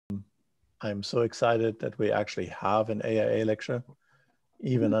I'm so excited that we actually have an AIA lecture,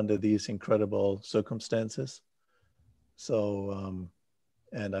 even under these incredible circumstances. So,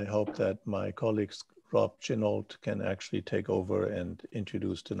 and I hope that my colleagues, Rob Chinault, can actually take over and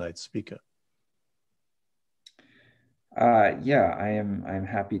introduce tonight's speaker. Yeah, I'm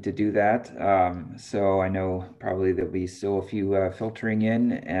happy to do that. So I know probably there'll be still a few filtering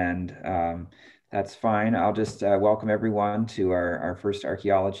in, and that's fine. I'll just welcome everyone to our first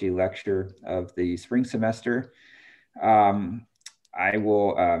archaeology lecture of the spring semester. I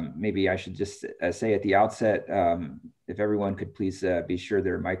will, maybe I should just say at the outset, if everyone could please be sure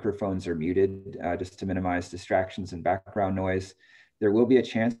their microphones are muted, just to minimize distractions and background noise. There will be a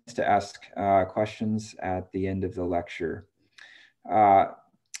chance to ask questions at the end of the lecture.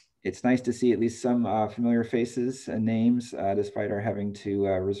 It's nice to see at least some familiar faces and names, despite our having to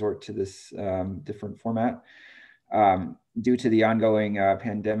resort to this different format. Due to the ongoing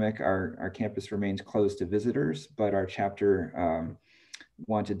pandemic, our campus remains closed to visitors, but our chapter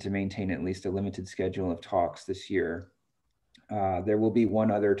wanted to maintain at least a limited schedule of talks this year. There will be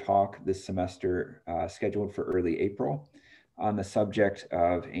one other talk this semester scheduled for early April on the subject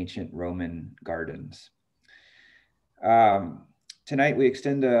of ancient Roman gardens. Tonight, we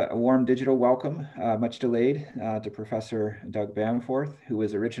extend a warm digital welcome, much delayed, to Professor Doug Bamforth, who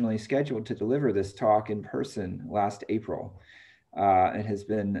was originally scheduled to deliver this talk in person last April. It has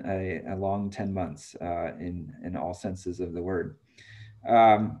been a long 10 months in all senses of the word.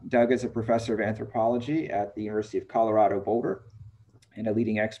 Doug is a professor of anthropology at the University of Colorado Boulder and a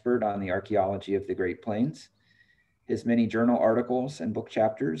leading expert on the archaeology of the Great Plains. His many journal articles and book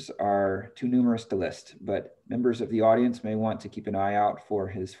chapters are too numerous to list, but members of the audience may want to keep an eye out for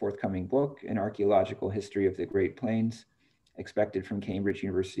his forthcoming book, An Archaeological History of the Great Plains, expected from Cambridge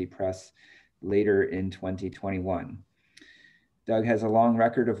University Press later in 2021. Doug has a long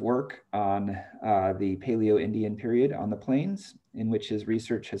record of work on the Paleo-Indian period on the plains, in which his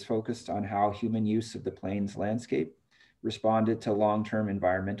research has focused on how human use of the plains landscape responded to long-term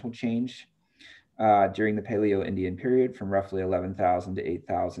environmental change during the Paleo-Indian period from roughly 11,000 to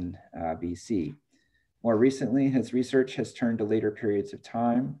 8,000 BC. More recently, his research has turned to later periods of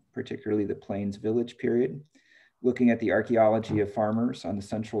time, particularly the Plains Village period, looking at the archaeology of farmers on the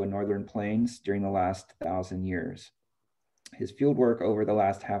central and northern plains during the last 1,000 years. His fieldwork over the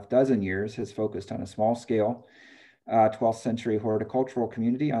last half dozen years has focused on a small scale 12th century horticultural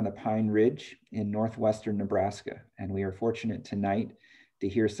community on the Pine Ridge in northwestern Nebraska. And we are fortunate tonight to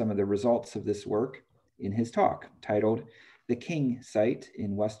hear some of the results of this work in his talk titled The King Site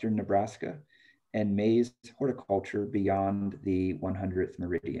in Western Nebraska and Maize Horticulture Beyond the 100th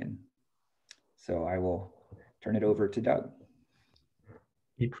Meridian. So I will turn it over to Doug.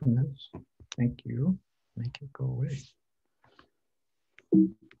 8 minutes. Thank you. Make it go away.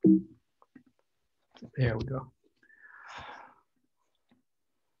 There we go.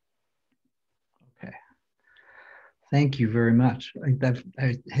 Okay. Thank you very much.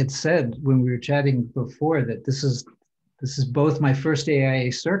 I had said when we were chatting before that this is both my first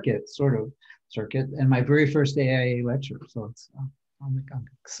AIA circuit, and my very first AIA lecture. So it's, I'm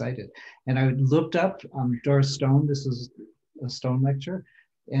excited. And I looked up Doris Stone. This is a Stone lecture,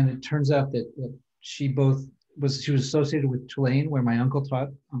 and it turns out that she was associated with Tulane, where my uncle taught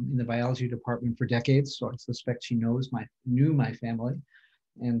in the biology department for decades. So I suspect she knew my family,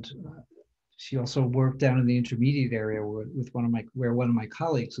 and she also worked down in the intermediate area where one of my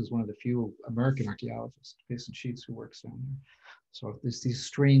colleagues is one of the few American archaeologists, Jason Sheets, who works down there. So there's these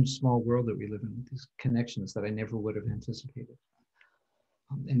strange small world that we live in, these connections that I never would have anticipated.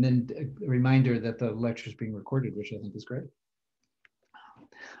 And then a reminder that the lecture is being recorded, which I think is great.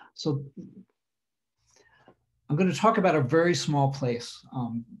 So I'm going to talk about a very small place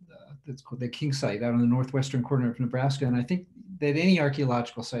that's called the King Site out in the northwestern corner of Nebraska. And I think that any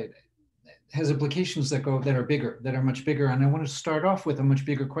archaeological site has implications that are much bigger. And I want to start off with a much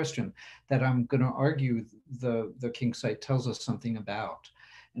bigger question that I'm going to argue the King Site tells us something about.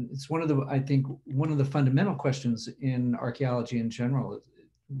 And it's one of the fundamental questions in archaeology in general.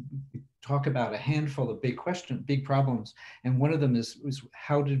 We talk about a handful of big problems, and one of them is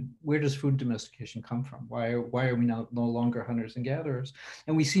where does food domestication come from? Why are we no longer hunters and gatherers?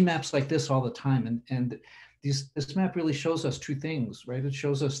 And we see maps like this all the time, and this map really shows us two things, right? It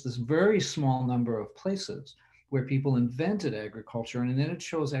shows us this very small number of places where people invented agriculture, and then it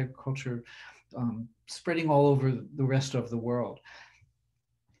shows agriculture spreading all over the rest of the world.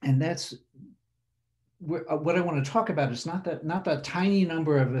 And that's what I want to talk about is not that tiny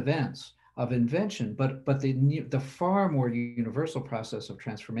number of events of invention, but the far more universal process of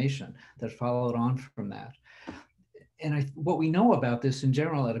transformation that followed on from that. And what we know about this in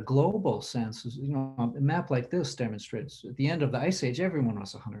general at a global sense is, a map like this demonstrates at the end of the Ice Age, everyone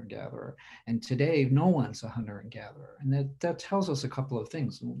was a hunter and gatherer. And today, no one's a hunter and gatherer. And that tells us a couple of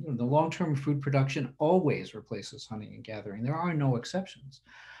things. The long-term food production always replaces hunting and gathering. There are no exceptions.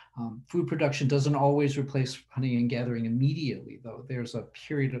 Food production doesn't always replace hunting and gathering immediately, though. There's a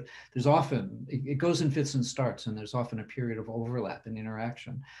period of, it goes in fits and starts, and there's often a period of overlap and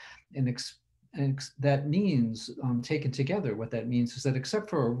interaction. And that means, taken together, what that means is that except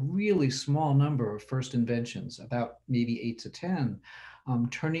for a really small number of first inventions, about maybe 8 to 10,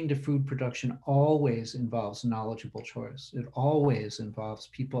 turning to food production always involves knowledgeable choice. It always involves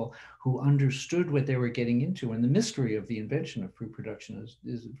people who understood what they were getting into. And the mystery of the invention of food production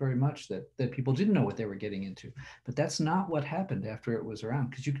is very much that people didn't know what they were getting into. But that's not what happened after it was around,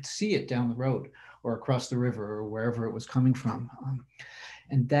 because you could see it down the road or across the river or wherever it was coming from.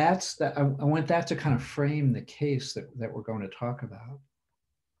 And that's that. I want that to kind of frame the case that we're going to talk about.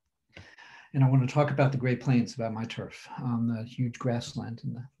 And I want to talk about the Great Plains, about my turf, the huge grassland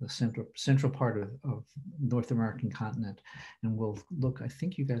in the central part of North American continent. And we'll look, I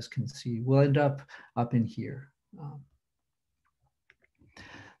think you guys can see, we'll end up in here.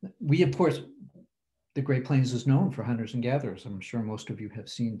 We, of course, the Great Plains is known for hunters and gatherers. I'm sure most of you have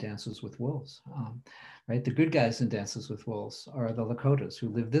seen Dances with Wolves, right? The good guys in Dances with Wolves are the Lakotas, who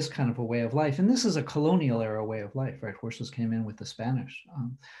live this kind of a way of life. And this is a colonial era way of life, right? Horses came in with the Spanish.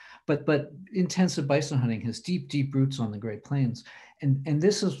 But intensive bison hunting has deep, deep roots on the Great Plains. And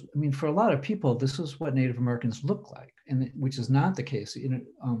this is, I mean, for a lot of people, this is what Native Americans look like, and which is not the case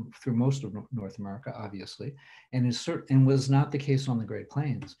through most of North America, obviously, and was not the case on the Great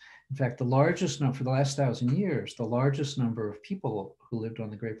Plains. In fact, the largest number, for the last 1,000 years, the largest number of people who lived on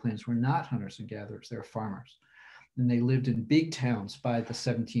the Great Plains were not hunters and gatherers, they were farmers. And they lived in big towns by the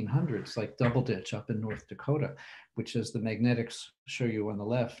 1700s, like Double Ditch up in North Dakota, which, as the magnetics show you on the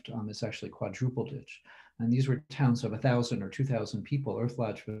left, is actually Quadruple Ditch. And these were towns of 1,000 or 2,000 people, earth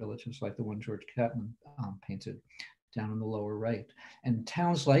lodge villages like the one George Catlin painted down in the lower right. And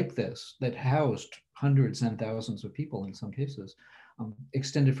towns like this that housed hundreds and thousands of people in some cases,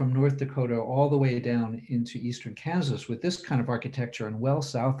 extended from North Dakota all the way down into eastern Kansas with this kind of architecture, and well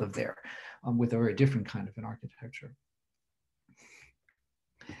south of there with a very different kind of an architecture.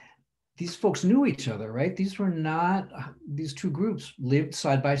 These folks knew each other, right? These were not, these two groups lived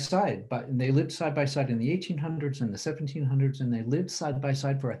side by side, but they lived side by side in the 1800s and the 1700s, and they lived side by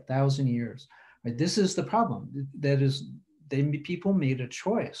side for 1,000 years. Right? This is the problem. That is, people made a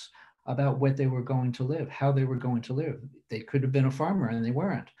choice about what they were going to live, how they were going to live. They could have been a farmer and they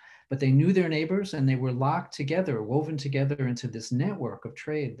weren't, but they knew their neighbors and they were locked together, woven together into this network of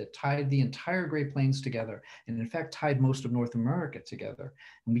trade that tied the entire Great Plains together, and in fact tied most of North America together.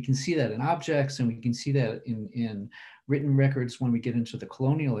 And we can see that in objects, and we can see that in written records when we get into the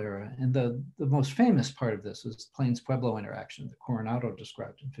colonial era. And the most famous part of this is Plains-Pueblo interaction that Coronado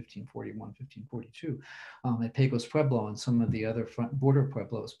described in 1541, 1542, at Pecos Pueblo and some of the other border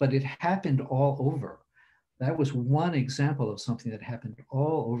pueblos. But it happened all over. That was one example of something that happened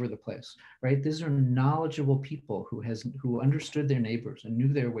all over the place, right? These are knowledgeable people who understood their neighbors and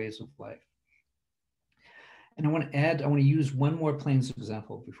knew their ways of life. And I want to use one more Plains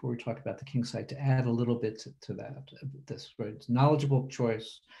example before we talk about the king site to add a little bit to this, right? It's knowledgeable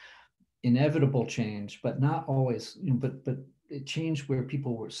choice, inevitable change, but not always, but it changed where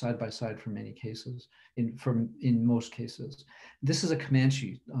people were side by side for many cases, in most cases. This is a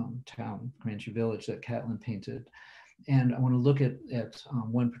Comanche town, Comanche village that Catlin painted. And I want to look at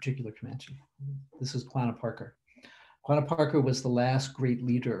one particular Comanche. This is Quanah Parker. Quanah Parker was the last great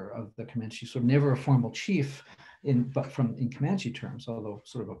leader of the Comanche, so never a formal chief in Comanche terms, although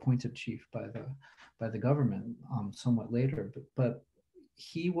sort of appointed chief by the government somewhat later. But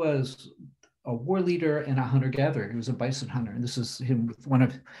he was a war leader and a hunter-gatherer. He was a bison hunter, and this is him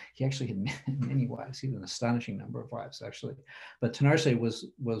with he actually had many wives. He had an astonishing number of wives, actually. But Tenarce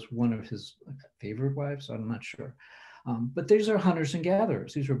was one of his favorite wives, I'm not sure. But these are hunters and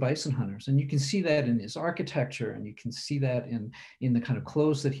gatherers. These were bison hunters. And you can see that in his architecture, and you can see that in the kind of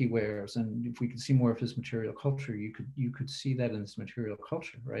clothes that he wears. And if we could see more of his material culture, you could see that in his material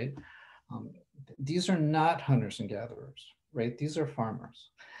culture, right? These are not hunters and gatherers, right? These are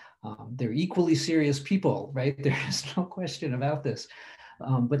farmers. They're equally serious people, right? There is no question about this.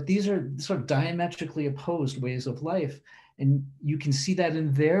 But these are sort of diametrically opposed ways of life. And you can see that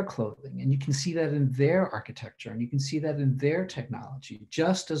in their clothing, and you can see that in their architecture, and you can see that in their technology,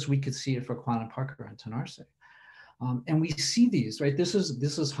 just as we could see it for Quanah Parker and Tenarce. And we see these, right? This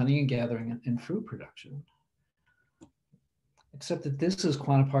is hunting and gathering and food production. Except that this is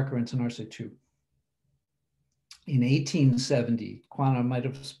Quanah Parker and Tenarce too. In 1870, Quanah might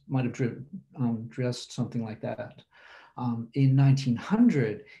have dressed something like that. In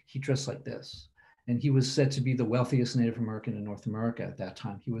 1900, he dressed like this. And he was said to be the wealthiest Native American in North America at that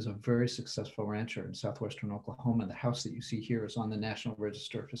time. He was a very successful rancher in southwestern Oklahoma. The house that you see here is on the National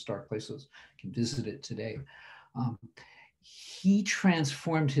Register of Historic Places. You can visit it today. He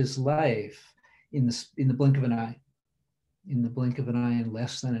transformed his life in the blink of an eye. In the blink of an eye, in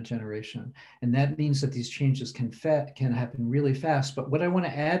less than a generation. And that means that these changes can happen really fast. But what I want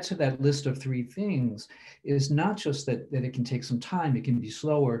to add to that list of 3 things is not just that it can take some time, it can be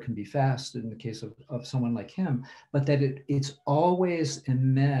slower, it can be fast in the case of someone like him, but that it's always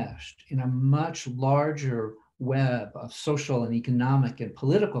enmeshed in a much larger web of social and economic and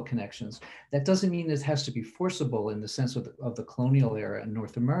political connections. That doesn't mean it has to be forcible in the sense of the colonial era in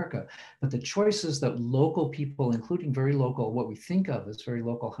North America, but the choices that local people, including very local, what we think of as very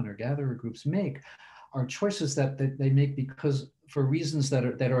local hunter-gatherer groups make, are choices that they make because for reasons that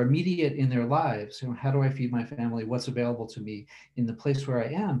are immediate in their lives. You know, how do I feed my family? What's available to me in the place where I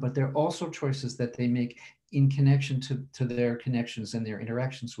am? But they're also choices that they make in connection to their connections and their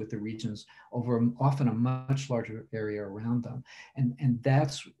interactions with the regions over often a much larger area around them. And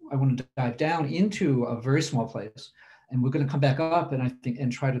that's, I want to dive down into a very small place. And we're going to come back up and I think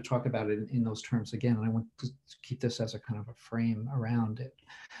and try to talk about it in those terms again. And I want to keep this as a kind of a frame around it.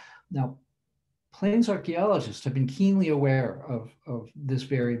 Now, plains archaeologists have been keenly aware of this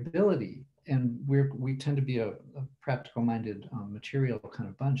variability. And we tend to be a practical-minded material kind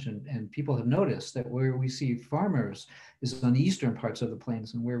of bunch. And people have noticed that where we see farmers is on the eastern parts of the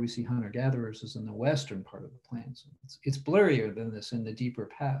plains, and where we see hunter-gatherers is in the western part of the plains. It's blurrier than this in the deeper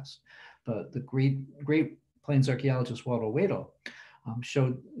past. But the great plains archaeologist Waldo Wedel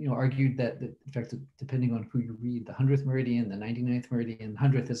argued that, in fact, depending on who you read, the 100th Meridian, the 99th Meridian,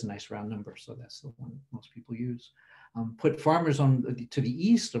 100th is a nice round number, so that's the one most people use. Put farmers to the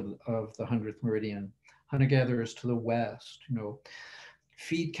east of the 100th Meridian, hunter-gatherers to the west,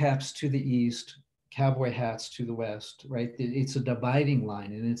 feed caps to the east, cowboy hats to the west, right? It's a dividing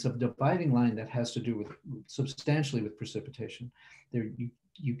line, and it's a dividing line that has to do substantially with precipitation.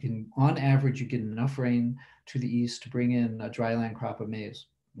 You can, on average, you get enough rain to the east to bring in a dryland crop of maize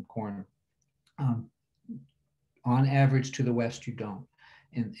and corn. On average, to the west, you don't.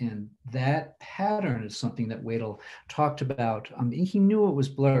 And that pattern is something that Wedel talked about. He knew it was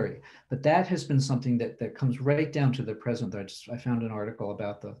blurry, but that has been something that comes right down to the present. I found an article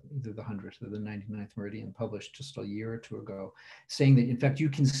about either the 100th or the 99th Meridian published just a year or 2 ago, saying that, in fact, you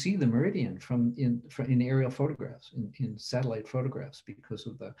can see the meridian in aerial photographs, in satellite photographs, because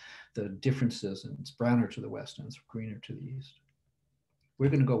of the differences, and it's browner to the west and it's greener to the east. We're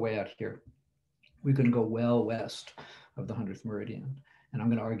going to go way out here. We're going to go well west of the 100th Meridian. And I'm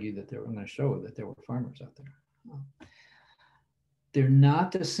going to argue that I'm going to show that there were farmers out there. They're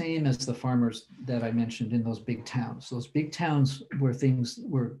not the same as the farmers that I mentioned in those big towns. Those big towns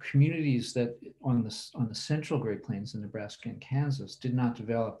were communities that on the central Great Plains in Nebraska and Kansas did not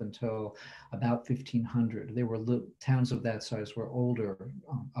develop until about 1500. They were towns of that size were older,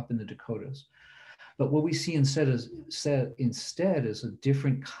 up in the Dakotas. But what we see instead is a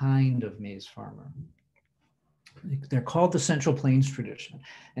different kind of maize farmer. They're called the Central Plains tradition,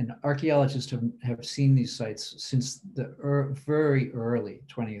 and archaeologists have seen these sites since the very early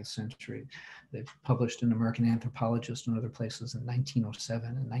 20th century. They've published in American Anthropologist and other places in 1907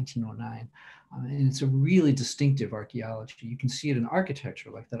 and 1909. And it's a really distinctive archaeology. You can see it in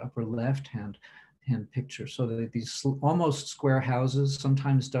architecture, like that upper left-hand picture. So that these almost square houses,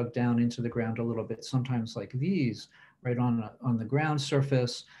 sometimes dug down into the ground a little bit, sometimes like these, right on the ground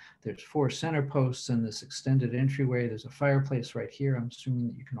surface. There's 4 center posts and this extended entryway. There's a fireplace right here. I'm assuming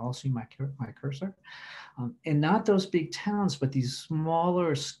that you can all see my cursor. And not those big towns, but these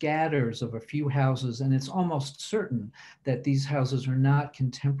smaller scatters of a few houses. And it's almost certain that these houses are not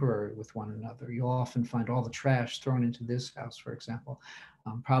contemporary with one another. You'll often find all the trash thrown into this house, for example,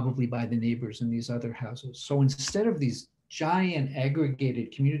 probably by the neighbors in these other houses. So instead of these giant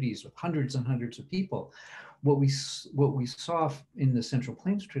aggregated communities with hundreds and hundreds of people, what we saw in the Central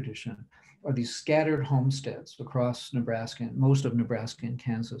Plains tradition are these scattered homesteads across Nebraska, most of Nebraska and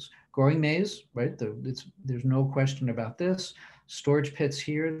Kansas, growing maize, right? There's no question about this. Storage pits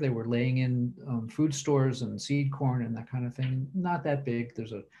here, they were laying in food stores and seed corn and that kind of thing. Not that big.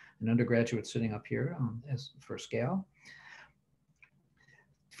 There's an undergraduate sitting up here as for scale.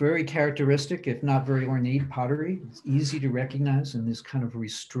 Very characteristic, if not very ornate pottery. It's easy to recognize in this kind of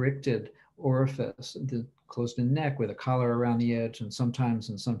restricted orifice, the closed-in neck with a collar around the edge, and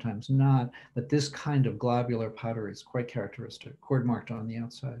sometimes not. But this kind of globular pottery is quite characteristic, cord marked on the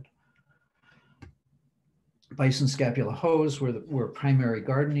outside. Bison scapula hoes were primary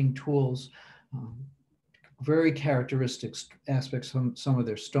gardening tools. Very characteristic aspects of some of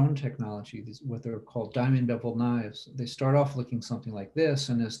their stone technology, what they're called diamond beveled knives. They start off looking something like this,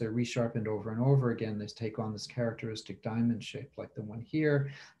 and as they're resharpened over and over again, they take on this characteristic diamond shape, like the one here.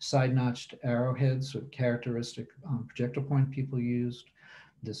 Side notched arrowheads with characteristic projectile point people used.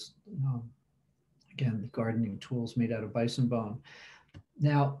 This, again, gardening tools made out of bison bone.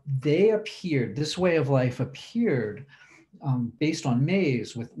 Now, this way of life appeared based on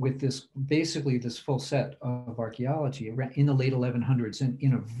Maize with this, basically this full set of archaeology in the late 1100s and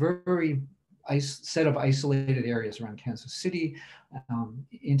in a very set of isolated areas around Kansas City,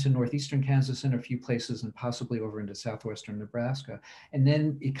 into northeastern Kansas and a few places, and possibly over into southwestern Nebraska. And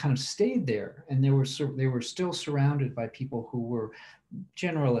then it kind of stayed there, and they were still surrounded by people who were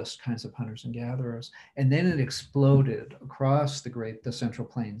generalist kinds of hunters and gatherers. And then it exploded across the Central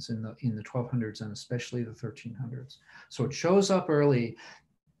Plains in the 1200s and especially the 1300s. So it shows up early.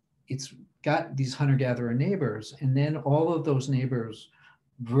 It's got these hunter-gatherer neighbors, and then all of those neighbors,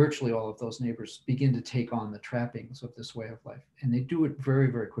 virtually all of those neighbors, begin to take on the trappings of this way of life. And they do it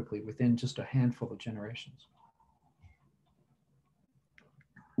very, very quickly within just a handful of generations.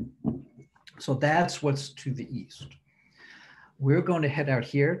 So that's what's to the east. We're going to head out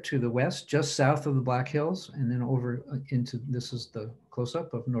here to the west, just south of the Black Hills, and then over into, this is the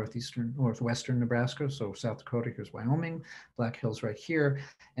close-up of northwestern Nebraska. So South Dakota, here's Wyoming, Black Hills right here,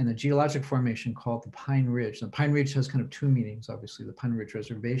 and the geologic formation called the Pine Ridge. The Pine Ridge has kind of two meanings, obviously. The Pine Ridge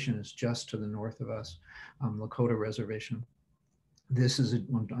Reservation is just to the north of us, Lakota Reservation. This is,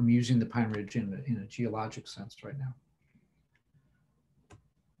 I'm using the Pine Ridge in a geologic sense right now.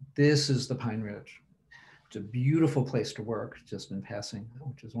 This is the Pine Ridge. It's a beautiful place to work, just in passing,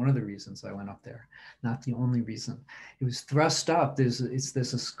 which is one of the reasons I went up there. Not the only reason. It was thrust up. This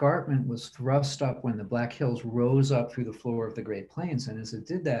escarpment was thrust up when the Black Hills rose up through the floor of the Great Plains. And as it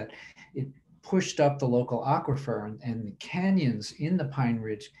did that, it pushed up the local aquifer, and the canyons in the Pine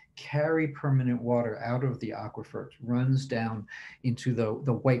Ridge carry permanent water out of the aquifer. It runs down into the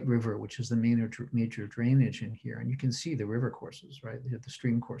White River, which is the major drainage in here. And you can see the river courses, right? They have the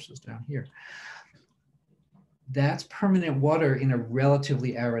stream courses down here. That's permanent water in a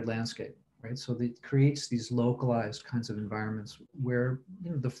relatively arid landscape, right? So it creates these localized kinds of environments where,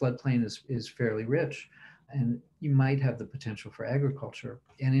 you know, the floodplain is fairly rich, and you might have the potential for agriculture.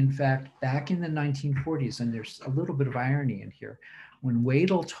 And in fact, back in the 1940s, and there's a little bit of irony in here, when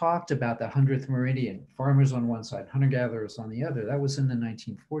Wadel talked about the 100th Meridian, farmers on one side, hunter-gatherers on the other, that was in the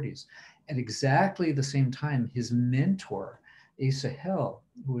 1940s. At exactly the same time, his mentor, Asa Hill,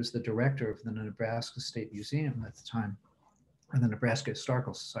 who was the director of the Nebraska State Museum at the time, or the Nebraska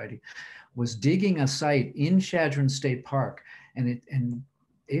Historical Society, was digging a site in Chadron State Park. And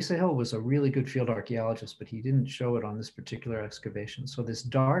Asa Hill was a really good field archaeologist, but he didn't show it on this particular excavation. So this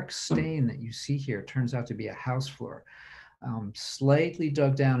dark stain that you see here turns out to be a house floor, slightly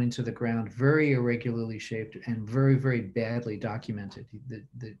dug down into the ground, very irregularly shaped and very, very badly documented.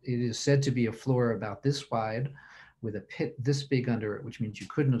 It is said to be a floor about this wide, with a pit this big under it, which means you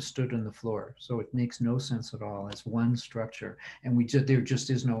couldn't have stood on the floor. So it makes no sense at all as one structure. And there just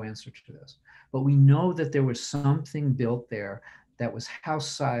is no answer to this. But we know that there was something built there that was house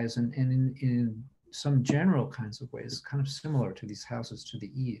size and in some general kinds of ways, kind of similar to these houses to the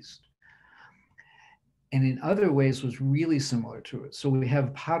east. And in other ways was really similar to it. So we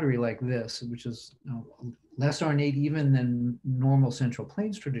have pottery like this, which is, you know, less ornate even than normal Central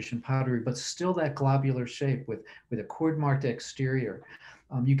Plains tradition pottery, but still that globular shape with a cord-marked exterior.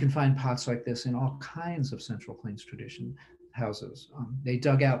 You can find pots like this in all kinds of Central Plains tradition houses. They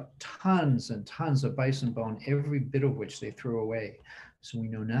dug out tons and tons of bison bone, every bit of which they threw away. So we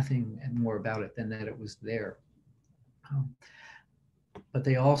know nothing more about it than that it was there. But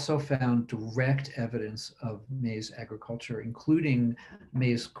they also found direct evidence of maize agriculture, including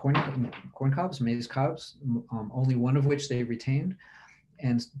maize corn cobs, maize cobs, only one of which they retained,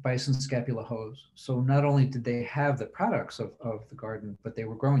 and bison scapula hoes. So not only did they have the products of the garden, but they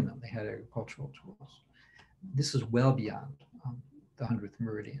were growing them. They had agricultural tools. This is well beyond the 100th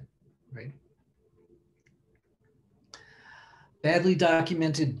Meridian, right? Badly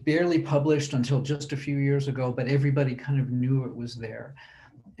documented, barely published until just a few years ago, but everybody kind of knew it was there.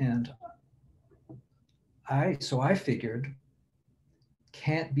 And so I figured,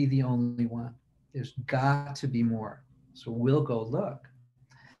 can't be the only one. There's got to be more. So we'll go look.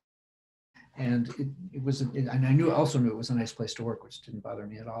 And and I also knew it was a nice place to work, which didn't bother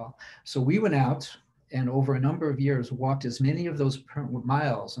me at all. So we went out and over a number of years walked as many of those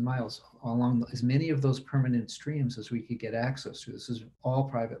miles and miles along as many of those permanent streams as we could get access to. This is all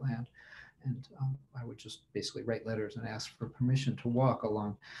private land. And I would just basically write letters and ask for permission to walk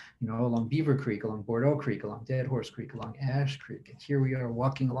along, along Beaver Creek, along Bordeaux Creek, along Dead Horse Creek, along Ash Creek. And here we are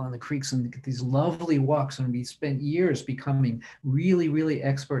walking along the creeks and get these lovely walks. And we spent years becoming really, really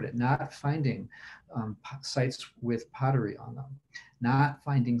expert at not finding sites with pottery on them, not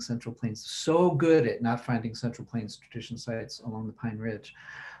finding Central Plains, so good at not finding Central Plains tradition sites along the Pine Ridge.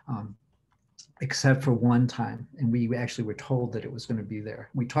 Except for one time. And we actually were told that it was going to be there.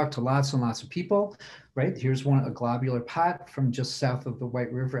 We talked to lots and lots of people, right? Here's a globular pot from just south of the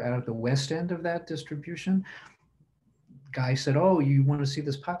White River out of the west end of that distribution. Guy said, oh, you want to see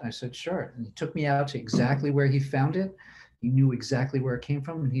this pot? And I said, sure. And he took me out to exactly where he found it. He knew exactly where it came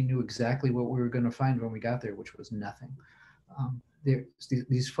from, and he knew exactly what we were going to find when we got there, which was nothing.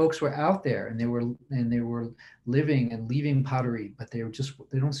 These folks were out there, and they were living and leaving pottery, but they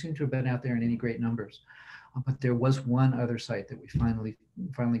don't seem to have been out there in any great numbers. But there was one other site that we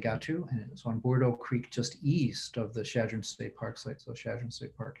finally got to, and it was on Bordeaux Creek, just east of the Chadron State Park site. So Chadron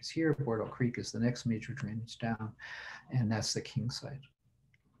State Park is here. Bordeaux Creek is the next major drainage down, and that's the King site.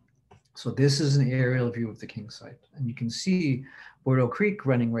 So this is an aerial view of the King site, and you can see Bordeaux Creek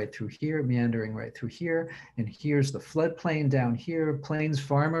running right through here, meandering right through here, and here's the floodplain down here. Plains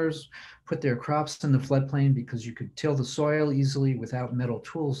farmers put their crops in the floodplain because you could till the soil easily without metal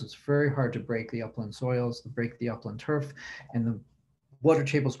tools. It's very hard to break the upland soils, to break the upland turf, and the water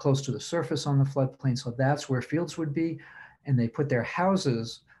table's close to the surface on the floodplain, so that's where fields would be, and they put their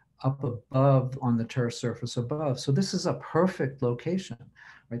houses up above on the turf surface above. So this is a perfect location.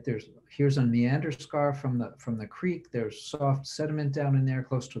 Right, here's a meander scar from the creek. There's soft sediment down in there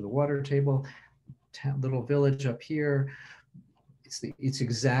close to the water table. Little village up here. It's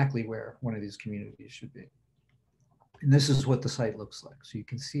exactly where one of these communities should be. And this is what the site looks like. So you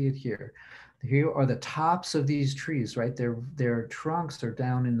can see it here. Here are the tops of these trees, right? Their trunks are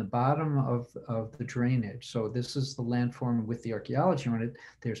down in the bottom of the drainage. So this is the landform with the archaeology on it.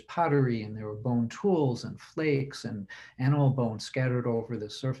 There's pottery, and there were bone tools and flakes and animal bones scattered over the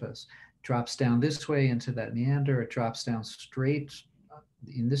surface. It drops down this way into that meander. It drops down straight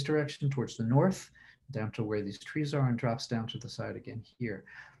in this direction towards the north, down to where these trees are, and drops down to the side again here.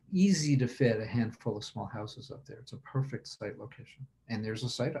 Easy to fit a handful of small houses up there. It's a perfect site location. And there's a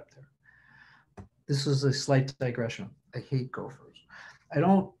site up there. This is a slight digression. I hate gophers. I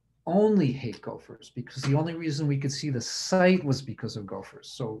don't only hate gophers because the only reason we could see the site was because of gophers.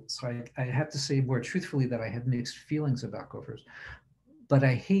 So I have to say more truthfully that I have mixed feelings about gophers, but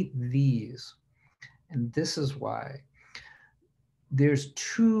I hate these. And this is why. There's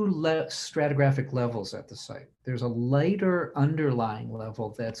two stratigraphic levels at the site. There's a lighter underlying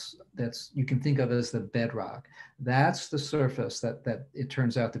level that's you can think of as the bedrock. That's the surface that it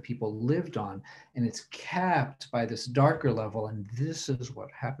turns out that people lived on, and it's capped by this darker level, and this is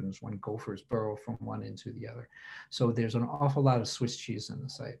what happens when gophers burrow from one into the other. So there's an awful lot of Swiss cheese in the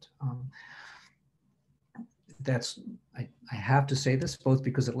site. I have to say this both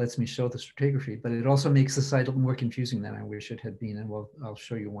because it lets me show the stratigraphy, but it also makes the site a little more confusing than I wish it had been. And I'll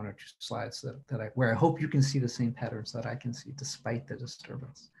show you one or two slides where I hope you can see the same patterns that I can see despite the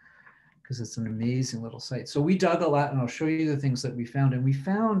disturbance, because it's an amazing little site. So we dug a lot, and I'll show you the things that we found. And we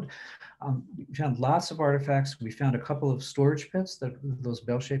found lots of artifacts. We found a couple of storage pits, those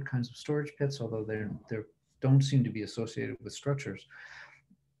bell-shaped kinds of storage pits, although they don't seem to be associated with structures.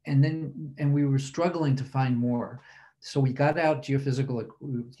 And we were struggling to find more. So we got out geophysical,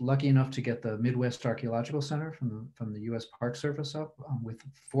 we were lucky enough to get the Midwest Archaeological Center from the US Park Service up with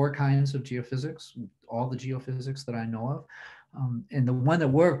 4 kinds of geophysics, all the geophysics that I know of. And the one that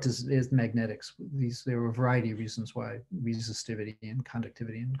worked is magnetics. There were a variety of reasons why resistivity and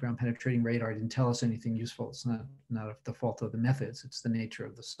conductivity and ground penetrating radar didn't tell us anything useful. It's not the fault of the methods, it's the nature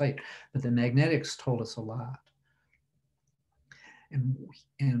of the site. But the magnetics told us a lot.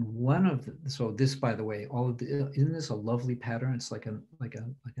 And one of so this, by the way, isn't this a lovely pattern? It's like an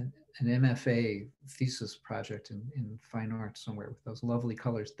MFA thesis project in fine art somewhere with those lovely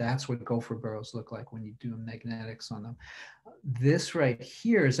colors. That's what gopher burrows look like when you do magnetics on them. This right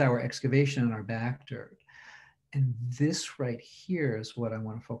here is our excavation in our back dirt. And this right here is what I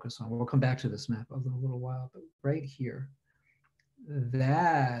want to focus on. We'll come back to this map in a little while, but right here,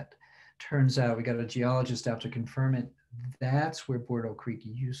 that turns out, we got a geologist out to confirm it, that's where Bordeaux Creek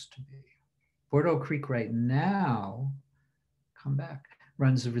used to be. Bordeaux Creek right now, come back.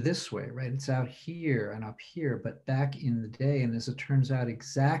 runs over this way, right? It's out here and up here, but back in the day, and as it turns out,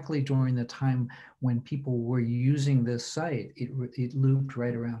 exactly during the time when people were using this site, it looped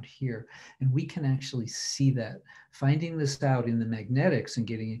right around here. And we can actually see that. Finding this out in the magnetics and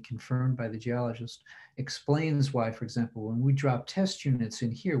getting it confirmed by the geologist explains why, for example, when we drop test units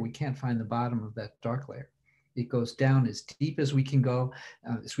in here, we can't find the bottom of that dark layer. It goes down as deep as we can go,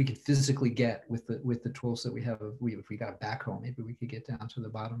 as we can physically get with the tools that we have. If we got a backhoe, maybe we could get down to the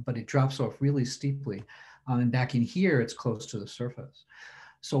bottom, but it drops off really steeply. And back in here, it's close to the surface.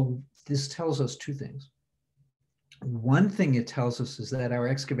 So this tells us two things. One thing it tells us is that our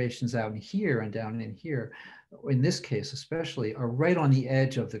excavations out in here and down in here, in this case especially, are right on the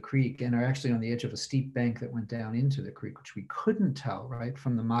edge of the creek and are actually on the edge of a steep bank that went down into the creek, which we couldn't tell, right,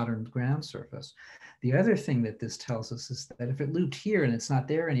 from the modern ground surface. The other thing that this tells us is that if it looped here and it's not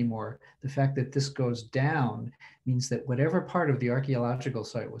there anymore, the fact that this goes down means that whatever part of the archaeological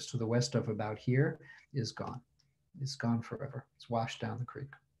site was to the west of about here is gone. It's gone forever. It's washed down the creek.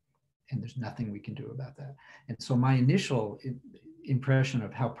 And there's nothing we can do about that. And so my initial impression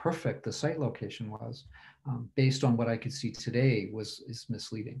of how perfect the site location was, based on what I could see today, is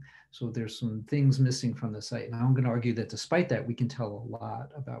misleading. So there's some things missing from the site. And I'm going to argue that despite that, we can tell a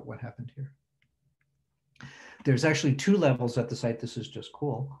lot about what happened here. There's actually two levels at the site. This is just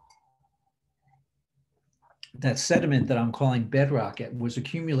cool. That sediment that I'm calling bedrock was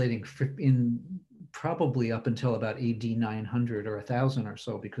accumulating in probably up until about AD 900 or 1000 or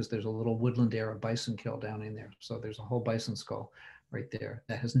so, because there's a little woodland era bison kill down in there. So there's a whole bison skull right there.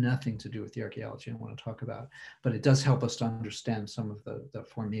 That has nothing to do with the archaeology I want to talk about, but it does help us to understand some of the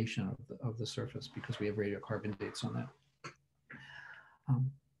formation of the surface, because we have radiocarbon dates on that.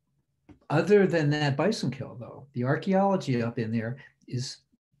 Other than that bison kill, though, the archaeology up in there is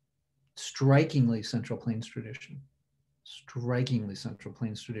strikingly Central Plains tradition. Strikingly Central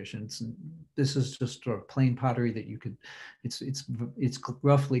Plains tradition. This is just a plain pottery that you could, it's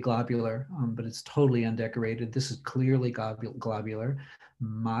roughly globular, but it's totally undecorated. This is clearly globular,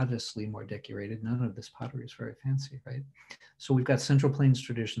 modestly more decorated. None of this pottery is very fancy, right? So we've got Central Plains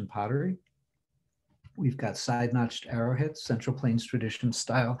tradition pottery. We've got side-notched arrowheads, Central Plains tradition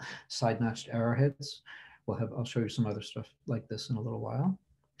style side-notched arrowheads. I'll show you some other stuff like this in a little while.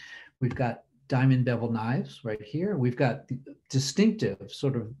 We've got diamond bevel knives right here. We've got the distinctive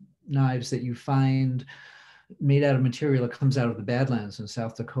sort of knives that you find made out of material that comes out of the Badlands in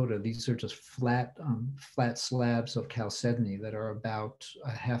South Dakota. These are just flat slabs of chalcedony that are about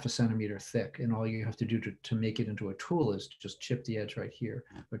a half a centimeter thick. And all you have to do to make it into a tool is to just chip the edge right here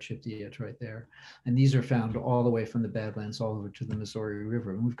or chip the edge right there. And these are found all the way from the Badlands all over to the Missouri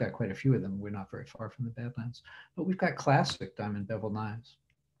River. And we've got quite a few of them. We're not very far from the Badlands, but we've got classic diamond bevel knives.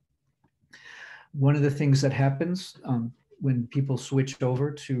 One of the things that happens when people switched over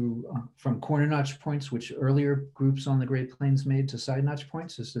to from corner notch points, which earlier groups on the Great Plains made, to side notch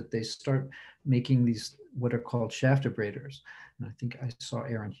points, is that they start making these what are called shaft abraders. And I think I saw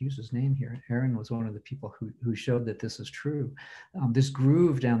Aaron Hughes's name here. Aaron was one of the people who showed that this is true. This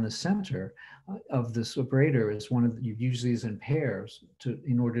groove down the center of this abrader is one of you use these in pairs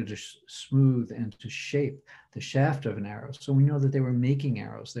in order to smooth and to shape the shaft of an arrow. So we know that they were making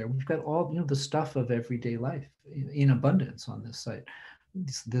arrows there. We've got all the stuff of everyday life in abundance on this site.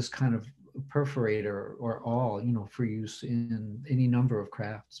 This kind of perforator or awl, for use in any number of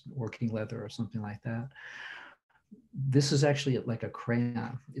crafts, working leather or something like that. This is actually like a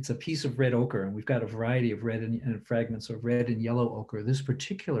crayon. It's a piece of red ochre, and we've got a variety of red and fragments of red and yellow ochre. This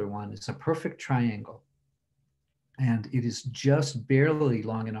particular one is a perfect triangle, and it is just barely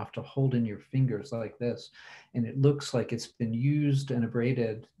long enough to hold in your fingers like this. And it looks like it's been used and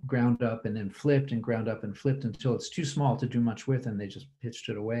abraded, ground up and then flipped and ground up and flipped until it's too small to do much with, and they just pitched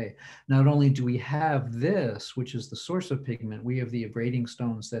it away. Not only do we have this, which is the source of pigment, we have the abrading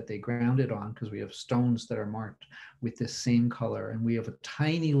stones that they ground it on, because we have stones that are marked with this same color. And we have a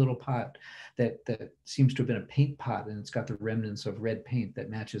tiny little pot that seems to have been a paint pot, and it's got the remnants of red paint that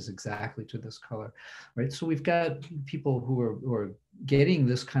matches exactly to this color, right? So we've got people who are getting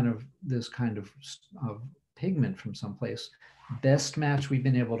this kind of pigment from someplace. Best match we've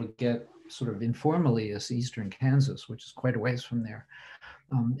been able to get sort of informally is eastern Kansas, which is quite a ways from there.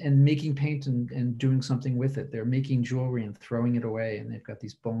 And making paint and doing something with it. They're making jewelry and throwing it away, and they've got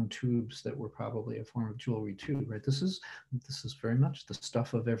these bone tubes that were probably a form of jewelry too, right? This is very much the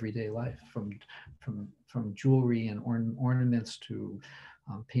stuff of everyday life, from jewelry and ornaments to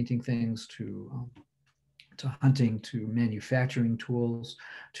painting things to hunting, to manufacturing tools,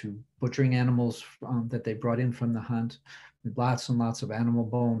 to butchering animals that they brought in from the hunt. Lots and lots of animal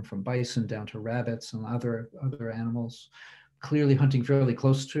bone, from bison down to rabbits and other animals. clearly hunting fairly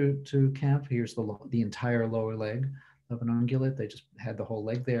close to camp. Here's the entire lower leg of an ungulate. They just had the whole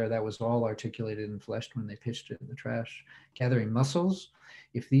leg there. That was all articulated and fleshed when they pitched it in the trash. Gathering mussels.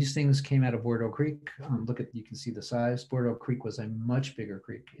 If these things came out of Bordeaux Creek, you can see the size. Bordeaux Creek was a much bigger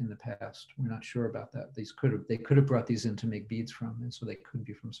creek in the past. We're not sure about that. They could have brought these in to make beads from, and so they could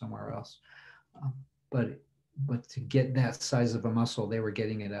be from somewhere else. But to get that size of a mussel, they were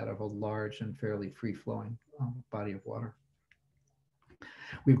getting it out of a large and fairly free-flowing body of water.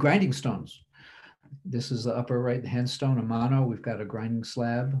 We have grinding stones. This is the upper right hand stone, a mano. We've got a grinding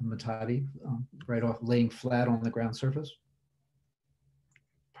slab, matadi, right off, laying flat on the ground surface.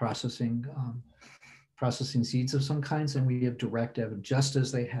 Processing seeds of some kinds, and we have direct evidence, just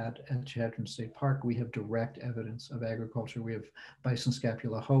as they had at Chadron State Park, we have direct evidence of agriculture. We have bison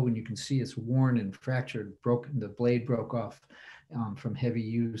scapula hoe, and you can see it's worn and fractured, broken, the blade broke off from heavy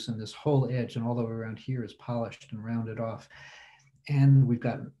use, and this whole edge and all the way around here is polished and rounded off. And we've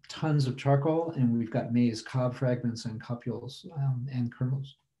got tons of charcoal, and we've got maize cob fragments and cupules and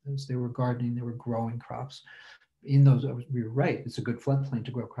kernels. As they were gardening, they were growing crops. In those, we were right, it's a good floodplain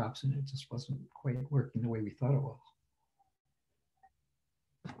to grow crops, and it just wasn't quite working the way we thought it was.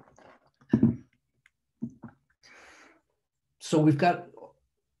 So we've got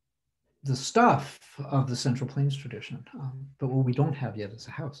the stuff of the Central Plains tradition, but what we don't have yet is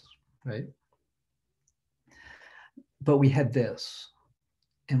a house, right? But we had this.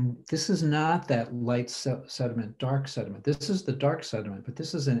 And this is not that light sediment, dark sediment. This is the dark sediment, but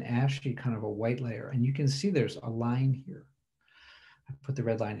this is an ashy kind of a white layer. And you can see there's a line here. I put the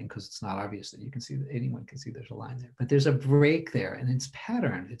red line in because it's not obvious that you can see that anyone can see there's a line there. But there's a break there, and it's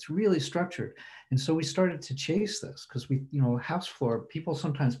patterned. It's really structured. And so we started to chase this because house floor, people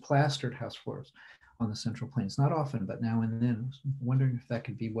sometimes plastered house floors on the Central Plains, not often, but now and then. I was wondering if that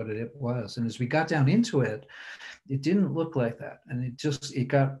could be what it was. And as we got down into it, it didn't look like that. And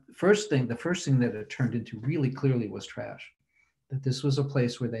the first thing that it turned into really clearly was trash. That this was a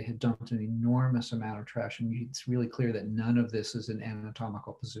place where they had dumped an enormous amount of trash. And it's really clear that none of this is in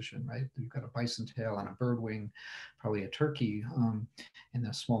anatomical position, right? You've got a bison tail and a bird wing, probably a turkey, and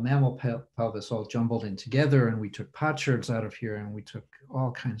a small mammal pelvis all jumbled in together. And we took potsherds out of here, and we took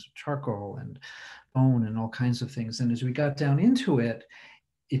all kinds of charcoal and bone and all kinds of things. And as we got down into it,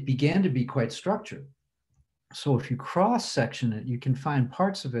 it began to be quite structured. So if you cross-section it, you can find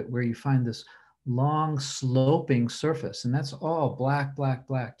parts of it where you find this long sloping surface, and that's all black,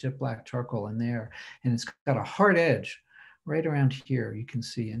 jet black charcoal in there. And it's got a hard edge right around here, you can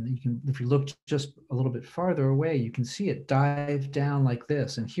see. And if you look just a little bit farther away, you can see it dive down like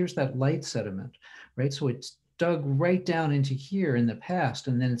this. And here's that light sediment, right? So it's dug right down into here in the past,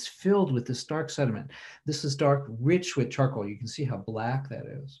 and then it's filled with this dark sediment. This is dark, rich with charcoal. You can see how black that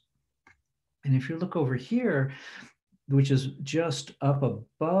is. And if you look over here, which is just up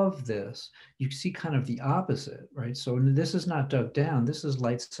above this, you see kind of the opposite, right? So this is not dug down, this is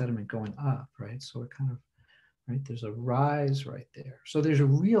light sediment going up, right? So it kind of, right, there's a rise right there. So there's a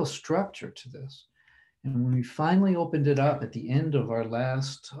real structure to this. And when we finally opened it up at the end of our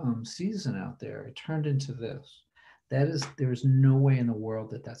last season out there, it turned into this. There is no way in the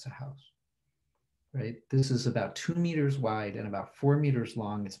world that that's a house, right? This is about 2 meters wide and about 4 meters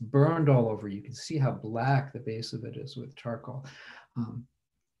long. It's burned all over. You can see how black the base of it is with charcoal.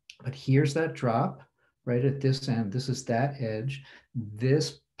 But here's that drop right at this end. This is that edge.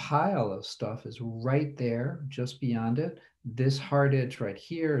 This pile of stuff is right there, just beyond it. This hard edge right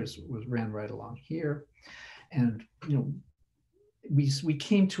here ran right along here. And we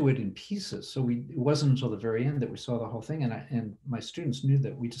came to it in pieces. So it wasn't until the very end that we saw the whole thing. And my students knew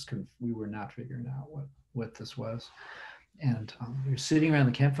that we were not figuring out what this was. And we were sitting around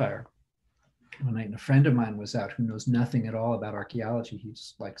the campfire one night, and a friend of mine was out who knows nothing at all about archaeology. He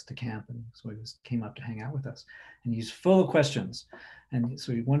just likes to camp. And so he came up to hang out with us, and he's full of questions. And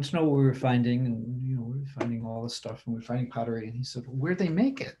so he wanted to know what we were finding, and we were finding all this stuff, and we were finding pottery. And he said, well, where'd they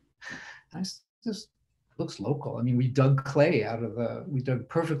make it? And I said, just looks local. I mean, we dug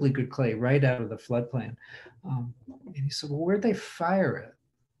perfectly good clay right out of the floodplain. And he said, well, where'd they fire it?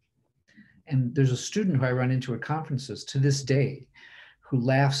 And there's a student who I run into at conferences to this day who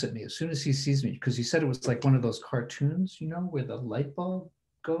laughs at me as soon as he sees me, because he said it was like one of those cartoons, where the light bulb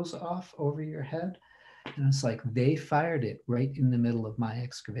goes off over your head. And it's like, they fired it right in the middle of my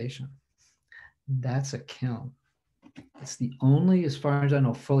excavation. That's a kiln. It's the only, as far as I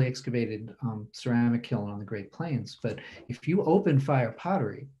know, fully excavated ceramic kiln on the Great Plains. But if you open fire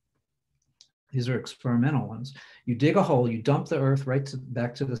pottery, These are experimental ones. You dig a hole, you dump the earth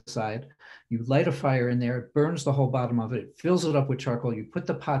back to the side, you light a fire in there, it burns the whole bottom of it, it fills it up with charcoal, you put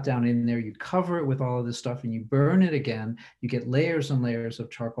the pot down in there, you cover it with all of this stuff, and you burn it again. You get layers and layers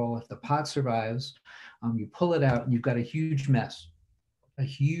of charcoal. If the pot survives, you pull it out and you've got a huge mess. A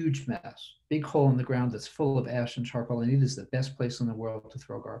huge mess, big hole in the ground that's full of ash and charcoal, and it is the best place in the world to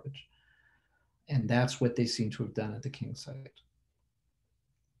throw garbage. And that's what they seem to have done at the King site.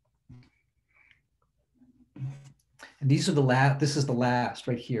 And these are this is the last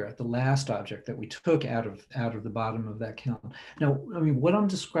right here, the last object that we took out of the bottom of that kiln. Now, I mean, what I'm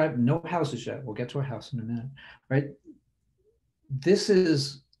describing, no houses yet. We'll get to a house in a minute, right? This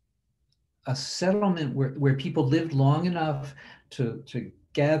is a settlement where people lived long enough to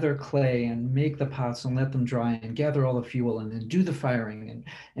gather clay and make the pots and let them dry and gather all the fuel and then do the firing.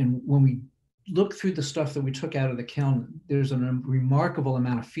 And when we look through the stuff that we took out of the kiln, there's a remarkable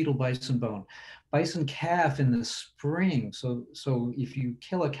amount of fetal bison bone. Bison calf in the spring. So if you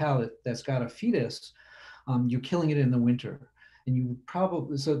kill a cow that's got a fetus, you're killing it in the winter. And you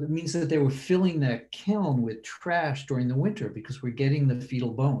probably, so that means that they were filling that kiln with trash during the winter because we're getting the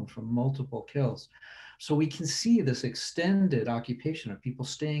fetal bone from multiple kills. So we can see this extended occupation of people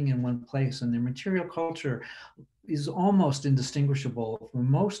staying in one place, and their material culture is almost indistinguishable for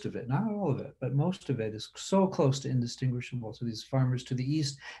most of it, not all of it, but most of it is so close to indistinguishable to these farmers to the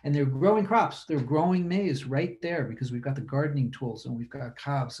east. And they're growing crops, they're growing maize right there because we've got the gardening tools and we've got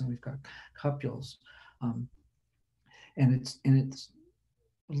cobs and we've got cupules. And it's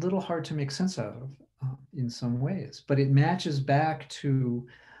a little hard to make sense out of in some ways, but it matches back to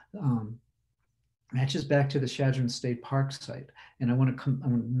the Chadron State Park site. And I want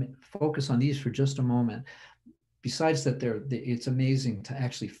to focus on these for just a moment. Besides that, it's amazing to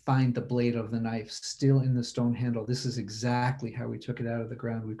actually find the blade of the knife still in the stone handle. This is exactly how we took it out of the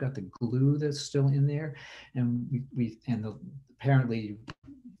ground. We've got the glue that's still in there, and apparently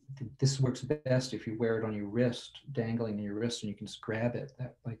this works best if you wear it on your wrist, dangling in your wrist, and you can just grab it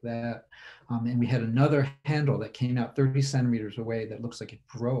like that. And we had another handle that came out 30 centimeters away that looks like it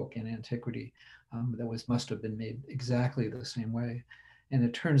broke in antiquity. That must have been made exactly the same way. And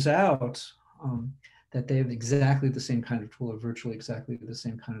it turns out that they have exactly the same kind of tool, or virtually exactly the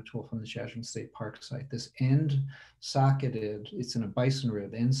same kind of tool from the Chadron State Park site. This end-socketed, it's in a bison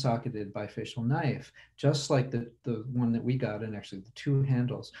rib, end-socketed bifacial knife, just like the one that we got, and actually the two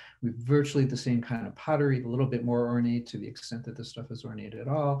handles. We've virtually the same kind of pottery, a little bit more ornate to the extent that this stuff is ornate at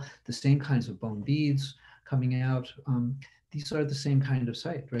all, the same kinds of bone beads coming out. These are the same kind of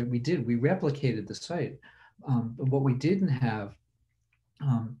site, right? We replicated the site, but what we didn't have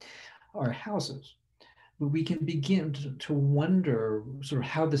are houses. But we can begin to wonder sort of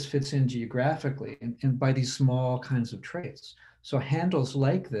how this fits in geographically and by these small kinds of traits. So handles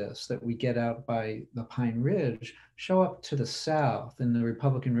like this that we get out by the Pine Ridge show up to the south in the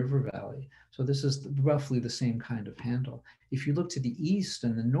Republican River Valley. So this is roughly the same kind of handle. If you look to the east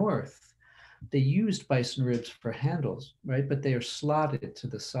and the north, they used bison ribs for handles, right? But they are slotted to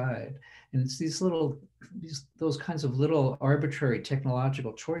the side. And it's those kinds of little arbitrary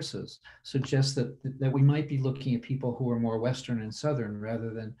technological choices suggest that we might be looking at people who are more Western and Southern rather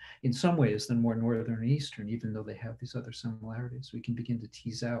than, in some ways, than more Northern and Eastern, even though they have these other similarities. We can begin to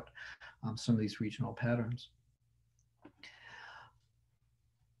tease out some of these regional patterns.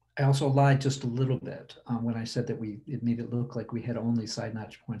 I also lied just a little bit when I said that it made it look like we had only side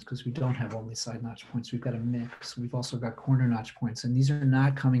notch points, because we don't have only side notch points. We've got a mix. We've also got corner notch points, and these are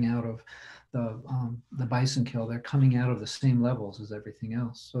not coming out of the bison kill. They're coming out of the same levels as everything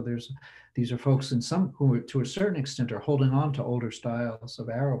else. So these are folks who to a certain extent are holding on to older styles of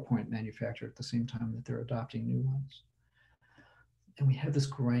arrow point manufacture at the same time that they're adopting new ones. And we have this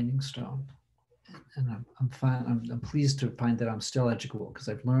grinding stone. And I'm pleased to find that I'm still educable, because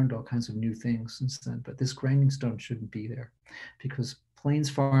I've learned all kinds of new things since then. But this grinding stone shouldn't be there, because Plains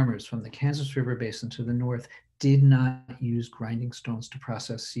farmers from the Kansas River Basin to the north did not use grinding stones to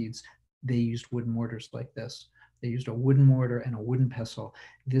process seeds. They used wooden mortars like this. They used a wooden mortar and a wooden pestle.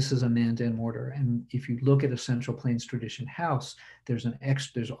 This is a Mandan mortar. And if you look at a Central Plains tradition house, there's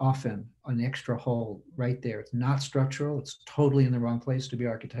often an extra hole right there. It's not structural. It's totally in the wrong place to be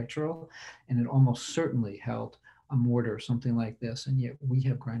architectural. And it almost certainly held a mortar, something like this. And yet we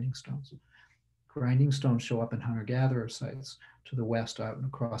have grinding stones. Grinding stones show up in hunter-gatherer sites to the west, out and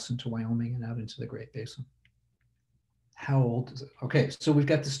across into Wyoming and out into the Great Basin. How old is it? Okay, so we've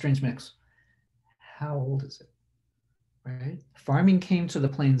got this strange mix. How old is it? Right? Farming came to the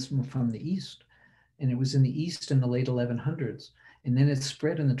plains from the east, and it was in the east in the late 1100s. And then it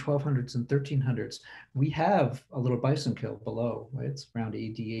spread in the 1200s and 1300s. We have a little bison kill below, right? It's around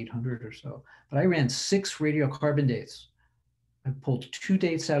AD 800 or so. But I ran 6 radiocarbon dates. I pulled 2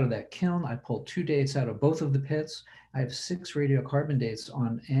 dates out of that kiln. I pulled 2 dates out of both of the pits. I have 6 radiocarbon dates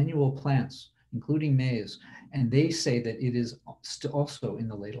on annual plants, including maize. And they say that it is also in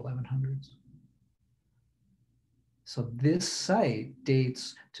the late 1100s. So this site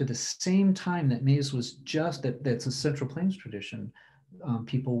dates to the same time that maize was just, that's a Central Plains tradition.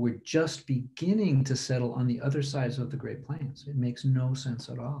 People were just beginning to settle on the other sides of the Great Plains. It makes no sense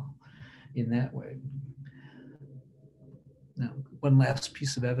at all in that way. Now, one last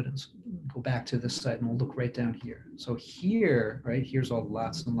piece of evidence. Go back to this site and we'll look right down here. So here, right, here's all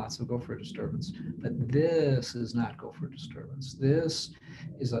lots and lots of gopher disturbance, but this is not gopher disturbance. This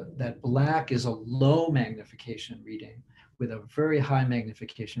is that black is a low magnification reading with a very high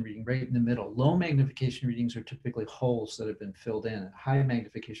magnification reading right in the middle. Low magnification readings are typically holes that have been filled in. High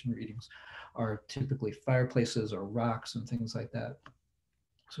magnification readings are typically fireplaces or rocks and things like that.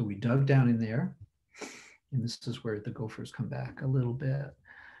 So we dug down in there. And this is where the gophers come back a little bit.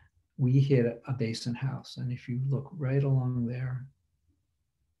 We hit a basin house. And if you look right along there,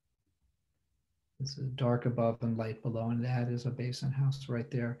 it's a dark above and light below, and that is a basin house right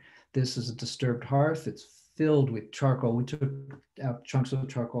there. This is a disturbed hearth. It's filled with charcoal. We took out chunks of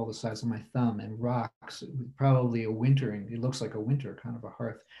charcoal the size of my thumb and rocks, probably a wintering. It looks like a winter kind of a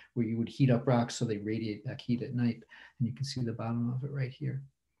hearth where you would heat up rocks so they radiate back heat at night. And you can see the bottom of it right here.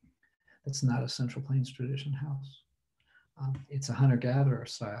 That's not a Central Plains tradition house. It's a hunter-gatherer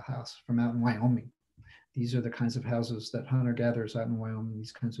style house from out in Wyoming. These are the kinds of houses that hunter-gatherers out in Wyoming,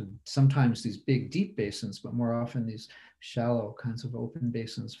 these kinds of, sometimes these big deep basins, but more often these shallow kinds of open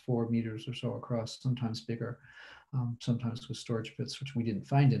basins, 4 meters or so across, sometimes bigger, sometimes with storage pits, which we didn't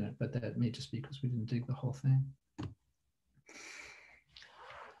find in it, but that may just be because we didn't dig the whole thing.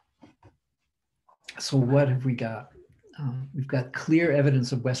 So what have we got? We've got clear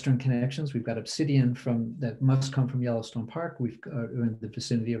evidence of Western connections. We've got obsidian that must come from Yellowstone Park. We've got in the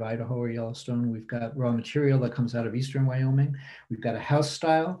vicinity of Idaho or Yellowstone. We've got raw material that comes out of eastern Wyoming. We've got a house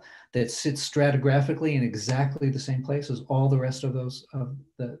style that sits stratigraphically in exactly the same place as all the rest of those of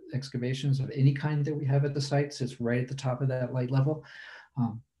the excavations of any kind that we have at the site. Sits right at the top of that light level.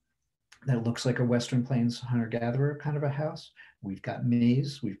 That looks like a Western Plains hunter-gatherer kind of a house. We've got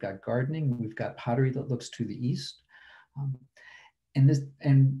maize. We've got gardening. We've got pottery that looks to the east.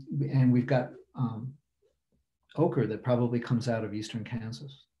 And we've got ochre that probably comes out of eastern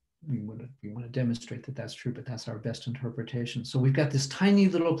Kansas. We want to demonstrate that that's true, but that's our best interpretation. So we've got this tiny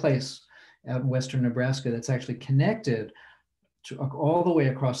little place out in western Nebraska that's actually connected to all the way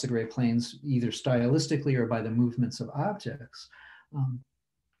across the Great Plains, either stylistically or by the movements of objects,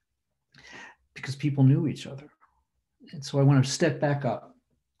 because people knew each other. And so I want to step back up.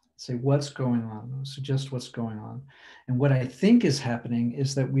 Say what's going on, suggest what's going on. And what I think is happening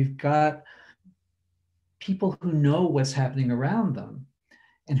is that we've got people who know what's happening around them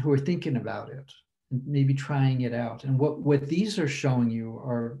and who are thinking about it and maybe trying it out. And what these are showing you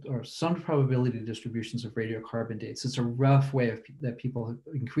are some probability distributions of radiocarbon dates. It's a rough way that people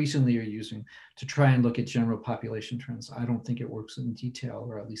increasingly are using to try and look at general population trends. I don't think it works in detail,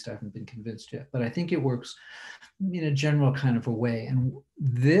 or at least I haven't been convinced yet, but I think it works in a general kind of a way. And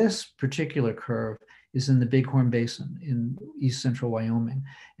this particular curve is in the Bighorn Basin in east central Wyoming.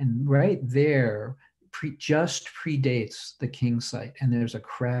 And right there, just predates the King site, and there's a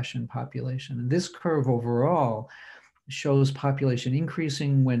crash in population. And this curve overall shows population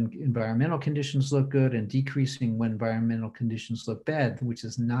increasing when environmental conditions look good and decreasing when environmental conditions look bad, which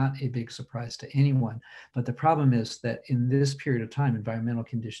is not a big surprise to anyone. But the problem is that in this period of time, environmental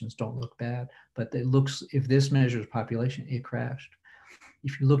conditions don't look bad, but it looks, if this measures population, it crashed.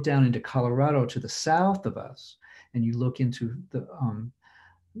 If you look down into Colorado to the south of us, and you look into the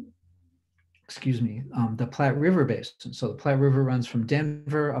the Platte River Basin. So the Platte River runs from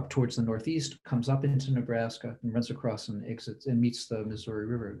Denver up towards the northeast, comes up into Nebraska, and runs across and exits and meets the Missouri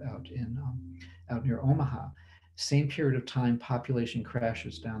River out near Omaha. Same period of time, population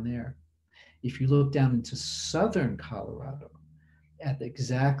crashes down there. If you look down into southern Colorado, at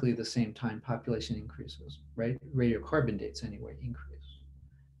exactly the same time, population increases, right? Radiocarbon dates anyway increase.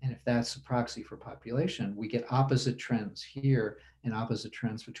 And if that's a proxy for population, we get opposite trends here and opposite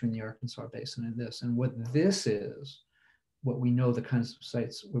trends between the Arkansas Basin and this. And what this is, what we know the kinds of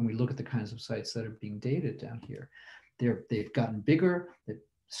sites, when we look at the kinds of sites that are being dated down here, they've gotten bigger.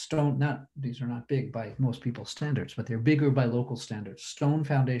 These are not big by most people's standards, but they're bigger by local standards. Stone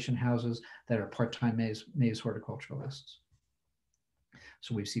foundation houses that are part-time maize horticulturalists.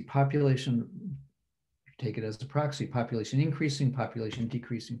 So we see population take it as a proxy, population increasing, population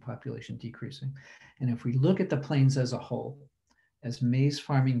decreasing, population decreasing. And if we look at the plains as a whole, as maize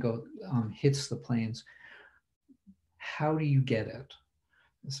farming hits the plains, how do you get it?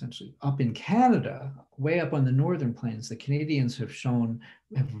 Essentially, up in Canada, way up on the northern plains, the Canadians have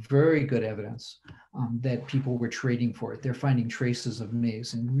very good evidence that people were trading for it. They're finding traces of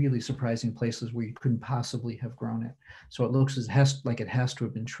maize in really surprising places where you couldn't possibly have grown it. So it looks like it has to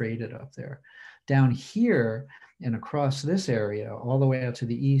have been traded up there. Down here and across this area, all the way out to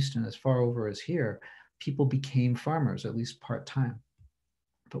the east and as far over as here, people became farmers, at least part-time.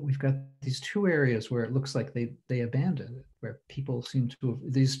 But we've got these two areas where it looks like they abandoned it, where people seem to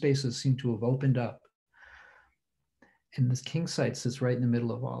have, these spaces seem to have opened up. And this king site sits right in the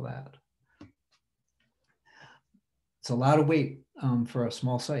middle of all that. It's a lot of weight for a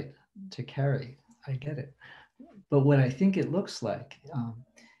small site to carry. I get it. But what I think it looks like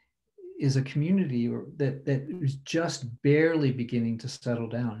is a community that is just barely beginning to settle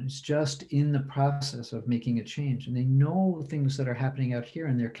down. It's just in the process of making a change. And they know things that are happening out here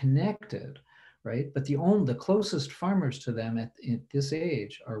and they're connected, right? But the closest farmers to them at this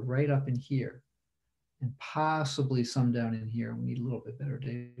age are right up in here and possibly some down in here. We need a little bit better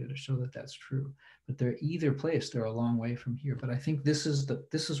data to show that that's true. But they're either place, they're a long way from here. But I think this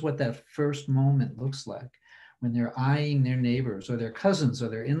is what that first moment looks like, when they're eyeing their neighbors or their cousins or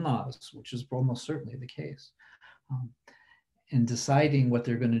their in-laws, which is almost certainly the case, and deciding what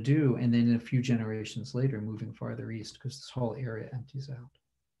they're going to do. And then a few generations later, moving farther east, because this whole area empties out.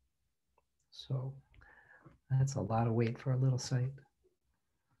 So that's a lot of weight for a little site.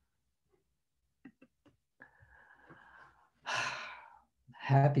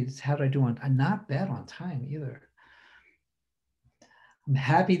 Happy, how do I do on, I'm not bad on time either. I'm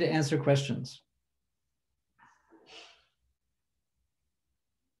happy to answer questions.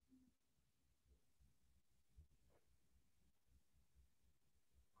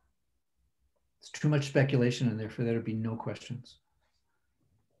 Too much speculation in there for there to be no questions.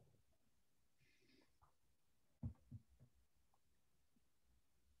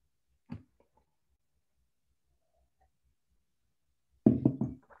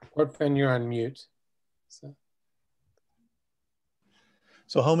 Ortvan, you're on mute.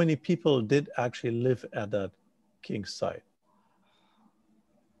 So how many people did actually live at that king site?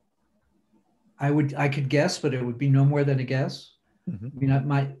 I could guess, but it would be no more than a guess. Mm-hmm. I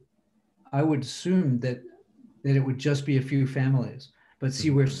mean, I would assume that it would just be a few families. But see,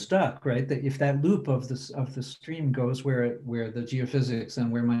 we're stuck, right? That if that loop of the stream goes where the geophysics and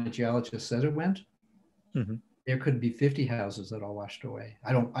where my geologist said it went, mm-hmm. there could be 50 houses that all washed away.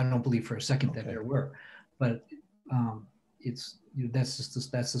 I don't believe for a second that there were, but it's that's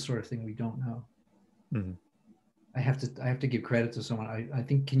the sort of thing we don't know. Mm-hmm. I have to give credit to someone. I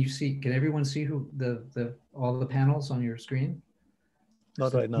think can everyone see who all the panels on your screen?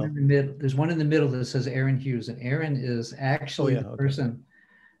 Not right now. There's one in the middle that says Erin Hughes, and Erin is actually the person.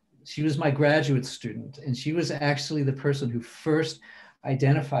 She was my graduate student, and she was actually the person who first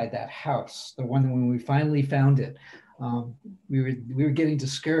identified that house, the one when we finally found it. We were getting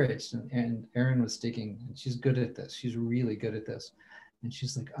discouraged, and Erin was digging, and she's good at this. She's really good at this. And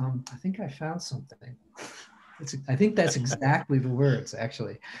she's like, I think I found something. I think that's exactly the words,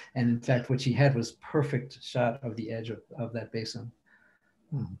 actually. And in fact, what she had was perfect shot of the edge of that basin.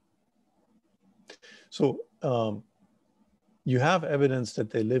 Hmm. So you have evidence that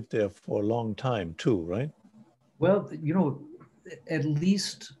they lived there for a long time too, right? Well, at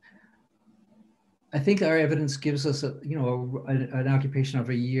least I think our evidence gives us an occupation of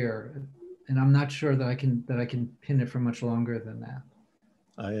a year, and I'm not sure that I can pin it for much longer than that.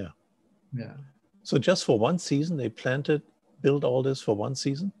 Yeah. Yeah. So just for one season, they built all this for one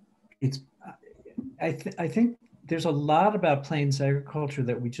season? I think there's a lot about plains agriculture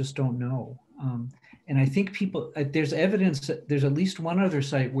that we just don't know. And I think there's evidence that there's at least one other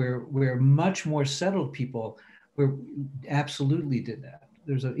site where much more settled people absolutely did that.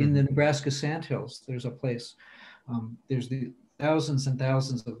 In the Nebraska Sandhills, there's a place, there's the thousands and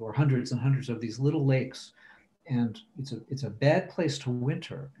thousands or hundreds and hundreds of these little lakes. And it's a bad place to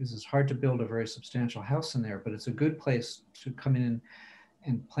winter because it's hard to build a very substantial house in there, but it's a good place to come in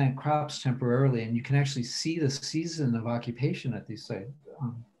and plant crops temporarily. And you can actually see the season of occupation at these sites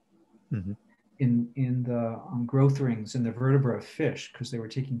in the growth rings in the vertebra of fish, because they were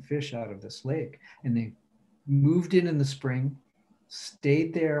taking fish out of this lake. And they moved in the spring,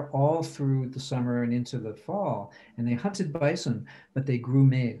 stayed there all through the summer and into the fall. And they hunted bison, but they grew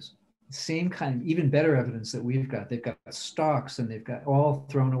maize. Same kind, even better evidence that we've got. They've got stalks and they've got all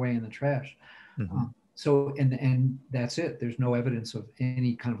thrown away in the trash. So, and that's it. There's no evidence of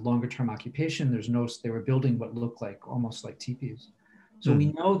any kind of longer term occupation. They were building what looked like almost like teepees. So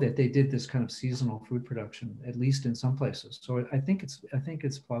we know that they did this kind of seasonal food production, at least in some places. So I think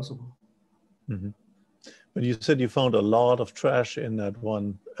it's plausible. Mm-hmm. But you said you found a lot of trash in that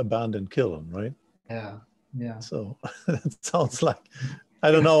one abandoned kiln, right? Yeah, yeah. So that sounds like, I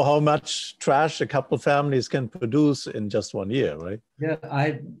don't know how much trash a couple of families can produce in just 1 year, right? Yeah,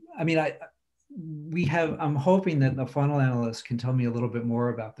 I'm hoping that the funnel analyst can tell me a little bit more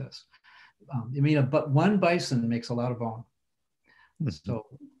about this. But one bison makes a lot of bone. So,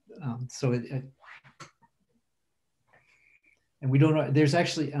 and we don't know. There's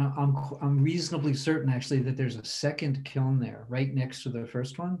actually, I'm reasonably certain actually that there's a second kiln there, right next to the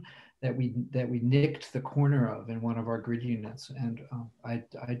first one, that we nicked the corner of in one of our grid units, and I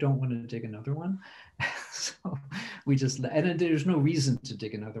don't want to dig another one, so and there's no reason to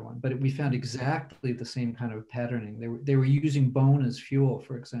dig another one. But we found exactly the same kind of patterning. They were using bone as fuel,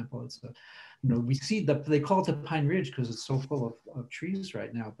 for example. It's we see they call it the Pine Ridge because it's so full of trees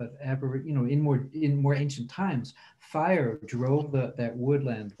right now. But in more ancient times, fire drove that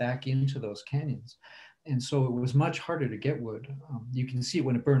woodland back into those canyons. And so it was much harder to get wood. You can see it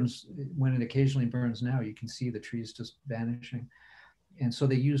when it burns, when it occasionally burns now, you can see the trees just vanishing. And so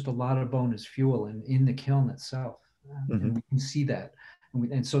they used a lot of bone as fuel in the kiln itself. And we can see that.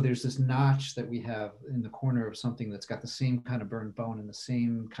 And so there's this notch that we have in the corner of something that's got the same kind of burned bone and the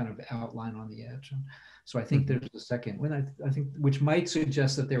same kind of outline on the edge. And so I think there's a second, I think, which might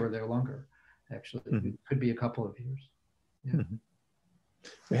suggest that they were there longer, actually. It could be a couple of years. Yeah.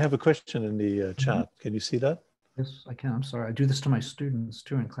 We have a question in the chat. Can you see that? Yes, I can. I'm sorry. I do this to my students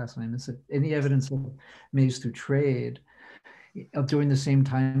too in class and I miss it. Any evidence of maize through trade during the same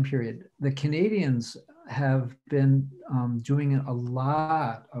time period? The Canadians have been doing a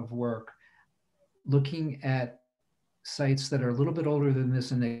lot of work looking at sites that are a little bit older than this,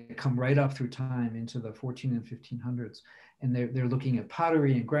 and they come right up through time into the 14 and 1500s. And they're looking at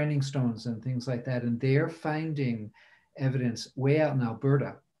pottery and grinding stones and things like that. And they're finding evidence way out in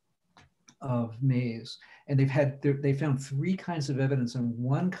Alberta of maize. And they found 3 kinds of evidence, and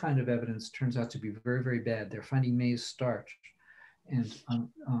one kind of evidence turns out to be very, very bad. They're finding maize starch. And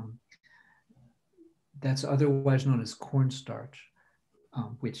that's otherwise known as cornstarch,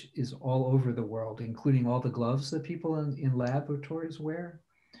 which is all over the world, including all the gloves that people in laboratories wear.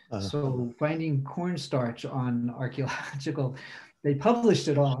 So finding cornstarch on archaeological, they published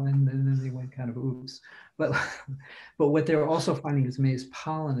it all, and then they went kind of oops. But what they're also finding is maize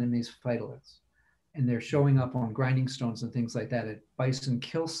pollen and maize phytoliths. And they're showing up on grinding stones and things like that at bison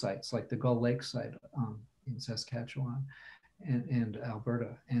kill sites like the Gull Lake site in Saskatchewan and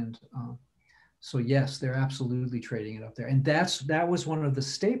Alberta. And so yes, they're absolutely trading it up there. And that was one of the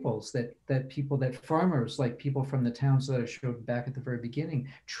staples that farmers, like people from the towns that I showed back at the very beginning,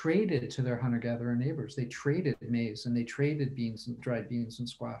 traded to their hunter-gatherer neighbors. They traded maize and they traded beans and dried beans and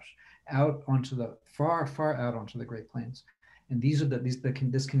squash out onto the far out onto the Great Plains. And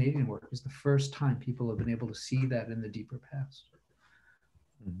this Canadian work is the first time people have been able to see that in the deeper past.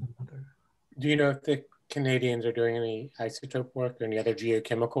 Do you know if the Canadians are doing any isotope work or any other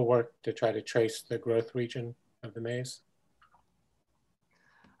geochemical work to try to trace the growth region of the maize?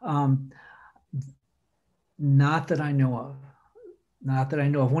 Not that I know of. Not that I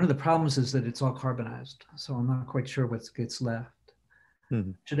know of. One of the problems is that it's all carbonized, so I'm not quite sure what gets left.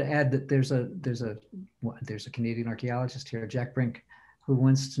 Should add that there's a Canadian archaeologist here, Jack Brink, who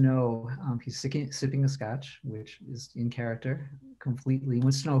wants to know, he's sipping a scotch, which is in character completely. He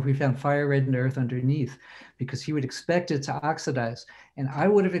wants to know if we found fire-reddened earth underneath, because he would expect it to oxidize. And I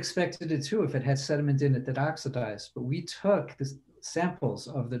would have expected it too if it had sediment in it that oxidized. But we took the samples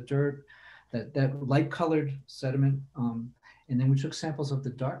of the dirt, that light-colored sediment, and then we took samples of the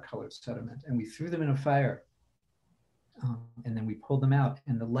dark-colored sediment, and we threw them in a fire. And then we pulled them out,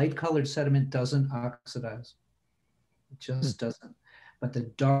 and the light-colored sediment doesn't oxidize. It just doesn't. But the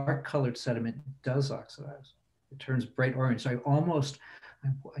dark-colored sediment does oxidize. It turns bright orange. So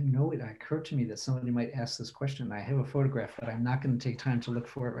I know it occurred to me that somebody might ask this question. I have a photograph, but I'm not going to take time to look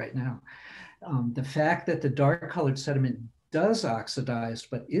for it right now. The fact that the dark-colored sediment does oxidize,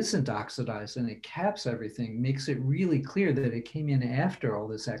 but isn't oxidized, and it caps everything, makes it really clear that it came in after all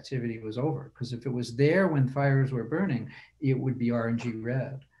this activity was over. Because if it was there when fires were burning, it would be orangey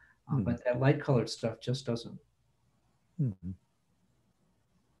red. But that light-colored stuff just doesn't.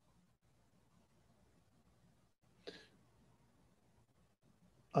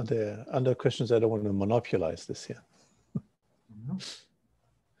 Are there other questions? I don't want to monopolize this here.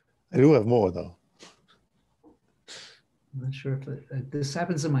 I do have more though. I'm not sure if this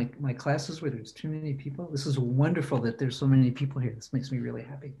happens in my classes where there's too many people. This is wonderful that there's so many people here. This makes me really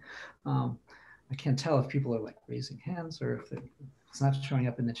happy. I can't tell if people are like raising hands or if it's not showing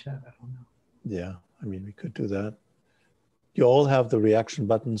up in the chat. I don't know. Yeah, I mean, we could do that. You all have the reaction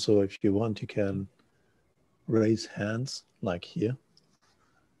button, so if you want, you can raise hands like here.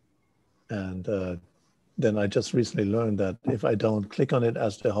 And then I just recently learned that if I don't click on it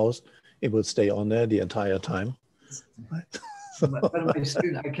as the host, it will stay on there the entire time. Right? So,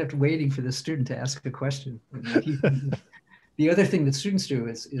 I kept waiting for the student to ask a question. The other thing that students do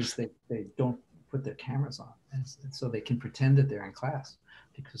is they don't put their cameras on, and so they can pretend that they're in class.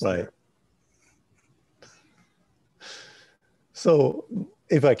 Because right. So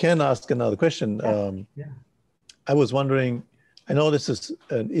if I can ask another question, yeah. I was wondering, I know this is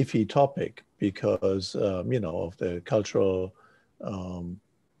an iffy topic because, you know, of the cultural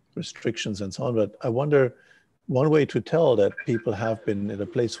restrictions and so on, but I wonder, one way to tell that people have been in a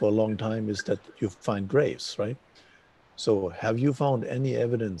place for a long time is that you find graves, right? So have you found any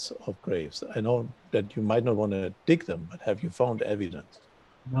evidence of graves? I know that you might not want to dig them, but have you found evidence?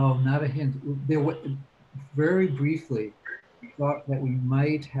 No, not a hint. Very briefly, thought that we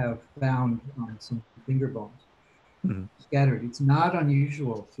might have found some finger bones scattered. It's not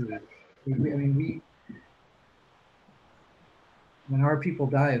unusual to, I mean, when our people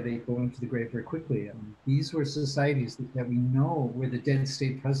die, they go into the grave very quickly. These were societies that we know where the dead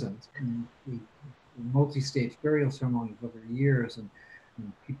stayed present in multi-stage burial ceremonies over years, and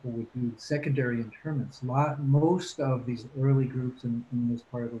people would do secondary interments. Most of these early groups in this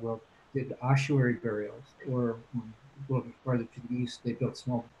part of the world did ossuary burials, or a little bit farther to the east, they built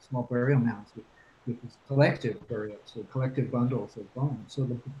small burial mounds with this collective burials, so collective bundles of bones. So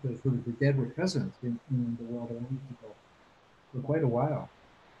the dead were present in the world around people for quite a while,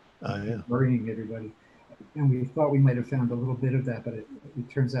 Yeah. burying everybody. And we thought we might have found a little bit of that, but it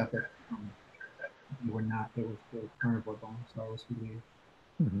turns out that they were not. They were carnivore bones, so I was believed.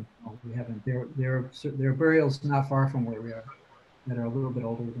 No, we haven't. There are burials not far from where we are that are a little bit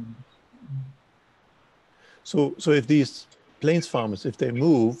older than this. So if these plains farmers, if they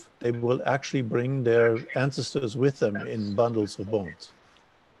move, they will actually bring their ancestors with them in bundles of bones.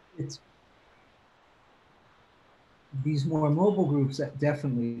 It's these more mobile groups that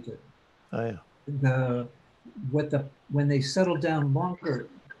definitely do. Oh, yeah. When they settle down longer,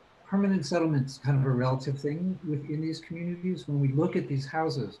 permanent settlement's kind of a relative thing within these communities. When we look at these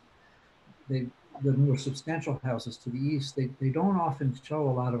houses, the more substantial houses to the east, they don't often show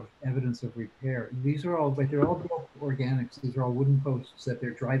a lot of evidence of repair. These are all, but they're all built organics. These are all wooden posts that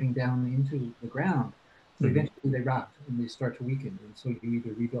they're driving down into the ground. So eventually they rot and they start to weaken. And so you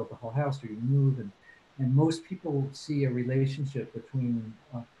either rebuild the whole house or you move. And most people see a relationship between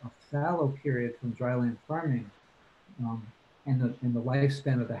a fallow period from dryland farming and the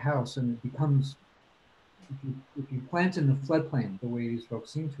lifespan of the house. And it becomes, if you plant in the floodplain the way these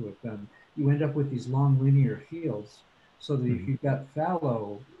folks seem to have done, you end up with these long linear fields. So that if you've got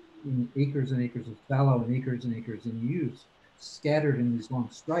fallow, acres and acres of fallow and acres in use, scattered in these long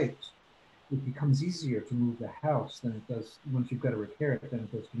stripes, it becomes easier to move the house than it does once you've got to repair it, than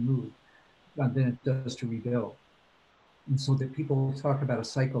it does to move, than it does to rebuild. And so that people talk about a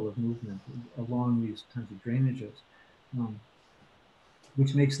cycle of movement along these kinds of drainages,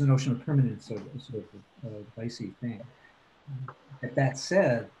 which makes the notion of permanence sort of a dicey thing. But that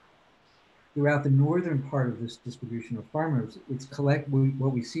said, throughout the northern part of this distribution of farmers, it's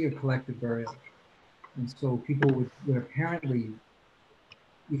what we see are collective burials. And so people would apparently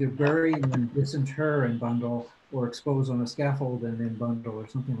either bury and then disinter and bundle, or expose on a scaffold and then bundle, or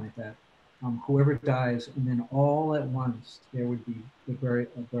something like that. Whoever dies, and then all at once there would be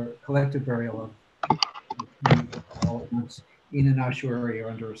the collective burial of all at once in an ossuary or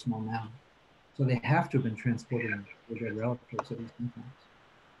under a small mound. So they have to have been transporting their relatives at least sometimes.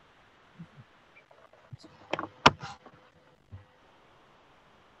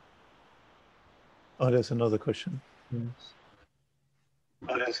 Oh, there's another question. Yes.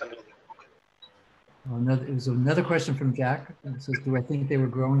 Oh, there's another. It was another question from Jack. It says, do I think they were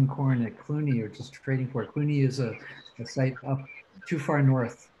growing corn at Cluny or just trading for it? Cluny is a site up too far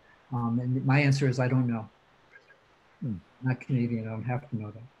north. And my answer is, I don't know. I'm not Canadian, I don't have to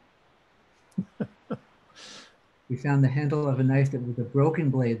know that. We found the handle of a knife that with a broken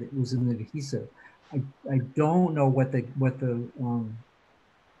blade that was in the adhesive. I don't know what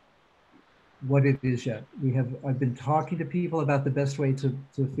it is yet. I've been talking to people about the best way to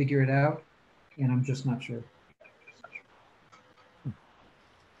figure it out, and I'm just not sure.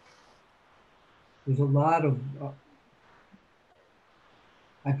 There's a lot of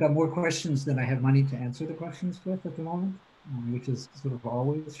I've got more questions than I have money to answer the questions with at the moment, which is sort of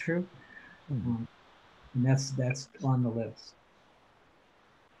always true. And that's on the list.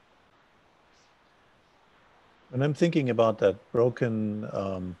 And I'm thinking about that broken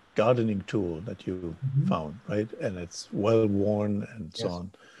gardening tool that you found, right? And it's well worn and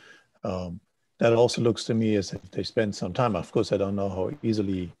so on. That also looks to me as if they spent some time. Of course, I don't know how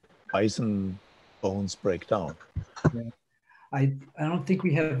easily bison bones break down. Yeah. I don't think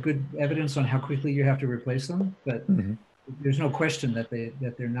we have good evidence on how quickly you have to replace them, but there's no question that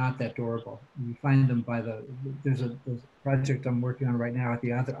they're not that durable. You find them by there's a project I'm working on right now at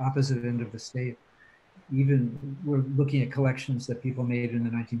the opposite end of the state. Even we're looking at collections that people made in the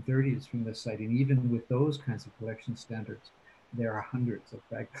 1930s from this site, and even with those kinds of collection standards, there are hundreds of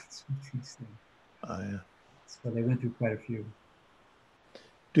fragments of these things. Yeah. So they went through quite a few.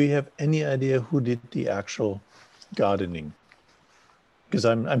 Do you have any idea who did the actual gardening? Because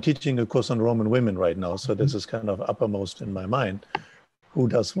I'm teaching a course on Roman women right now, so this is kind of uppermost in my mind. Who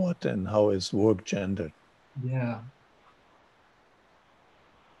does what and how is work gendered? Yeah.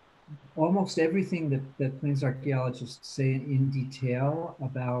 Almost everything that Plains archaeologists say in detail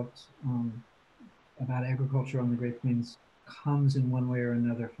about agriculture on the Great Plains comes in one way or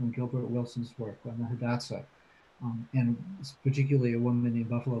another from Gilbert Wilson's work on the Hidatsa, and particularly a woman named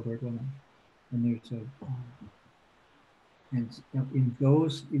Buffalo Bird Woman. And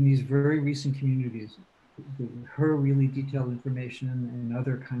there's in these very recent communities, her really detailed information and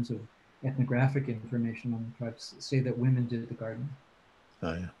other kinds of ethnographic information on the tribes say that women did the gardening.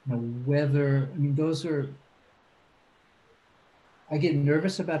 Oh, yeah. Now, those are, I get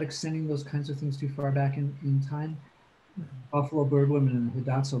nervous about extending those kinds of things too far back in time. Buffalo Bird Women and the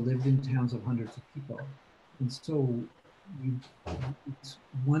Hidatsa lived in towns of hundreds of people. And so it's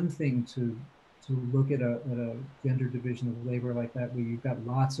one thing to look at a gender division of labor like that, where you've got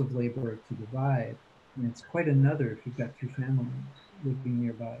lots of labor to divide. And it's quite another if you've got two families living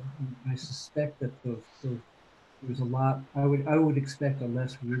nearby. And I suspect that there's a lot, I would expect a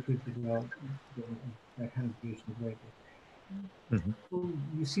less rigid development than that kind of division of labor. Well,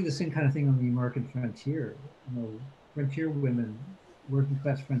 you see the same kind of thing on the American frontier. Frontier women, working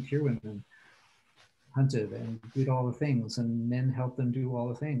class frontier women, hunted and did all the things, and men helped them do all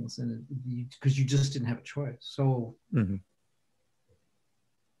the things, and because you just didn't have a choice. So,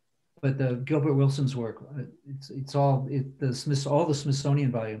 but the Gilbert Wilson's work, all the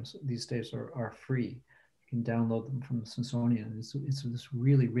Smithsonian volumes these days are free. You can download them from the Smithsonian. It's this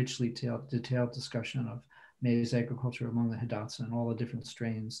really richly detailed discussion of maize agriculture among the Hidatsa and all the different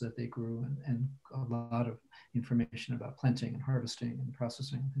strains that they grew, and a lot of information about planting and harvesting and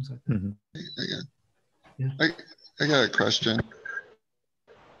processing and things like that. Yeah. I got a question.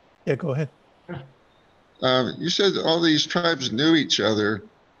 Yeah, go ahead. You said all these tribes knew each other.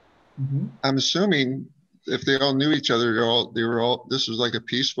 I'm assuming if they all knew each other, this was like a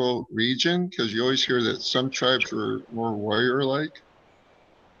peaceful region, because you always hear that some tribes were more warrior-like.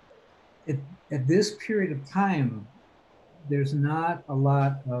 At this period of time, there's not a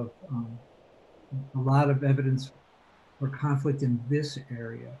lot of evidence for conflict in this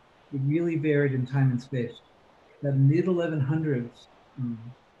area. It really varied in time and space. The mid-1100s,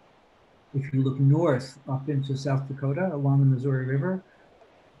 if you look north up into South Dakota along the Missouri River,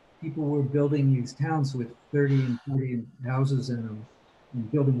 people were building these towns with 30 and 40 houses in them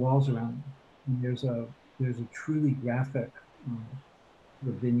and building walls around them. And there's a truly graphic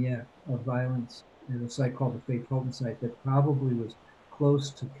vignette of violence at a site called the Fate Fulton site that probably was close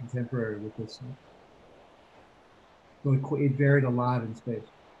to contemporary with this site. So it varied a lot in space.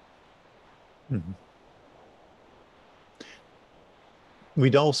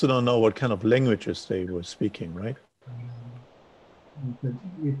 We also don't know what kind of languages they were speaking, right? But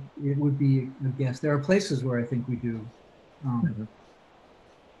it would be a guess. There are places where I think we do.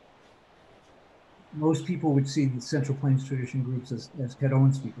 Most people would see the Central Plains tradition groups as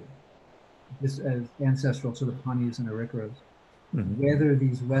Caddoan speakers, as ancestral to the Pawnees and Arikaras. Whether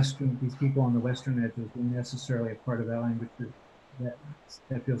these people on the western edges were necessarily a part of that language,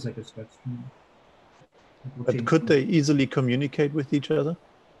 that feels like a stretch to me. But could they easily communicate with each other,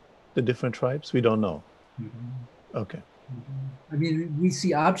 the different tribes? We don't know. Okay. I mean, we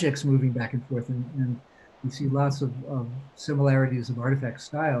see objects moving back and forth, and we see lots of similarities of artifact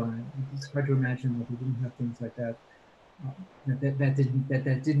style, and it's hard to imagine that we didn't have things like that.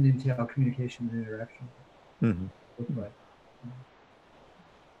 That didn't entail communication and interaction.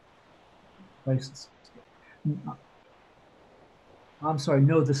 Places. I'm sorry.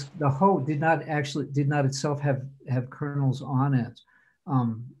 No, the hoe did not itself have kernels on it.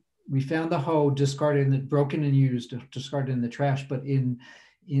 We found the hoe discarded, broken and used, discarded in the trash. But in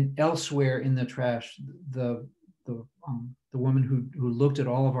Elsewhere in the trash, the woman who looked at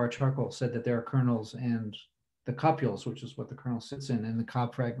all of our charcoal said that there are kernels and the copules, which is what the kernel sits in, and the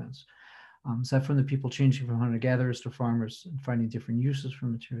cob fragments. Is that from the people changing from hunter-gatherers to farmers and finding different uses for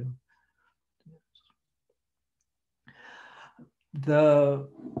material?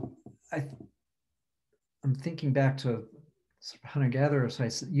 I'm thinking back to hunter-gatherer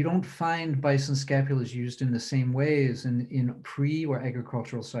sites. You don't find bison scapulas used in the same ways in pre or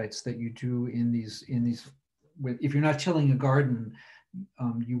agricultural sites that you do in these. If you're not tilling a garden,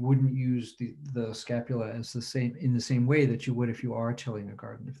 you wouldn't use the scapula as in the same way that you would if you are tilling a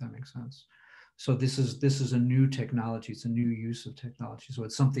garden, if that makes sense. So this is a new technology. It's a new use of technology. So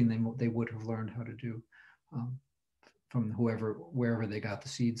it's something they would have learned how to do from wherever they got the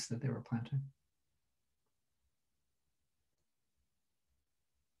seeds that they were planting.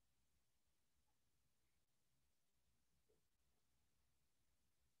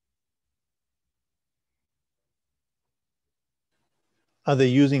 Are they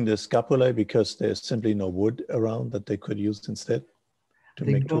using the scapulae because there's simply no wood around that they could use instead to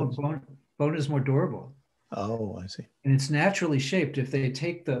make tools? Bone is more durable. Oh, I see. And it's naturally shaped. If they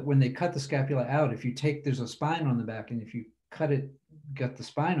when they cut the scapula out, there's a spine on the back, and if you get the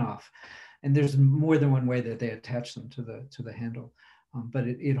spine off, and there's more than one way that they attach them to the handle, but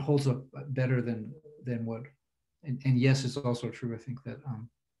it holds up better than wood. And yes, it's also true, I think,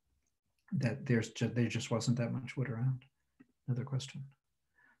 that there just wasn't that much wood around. Another question.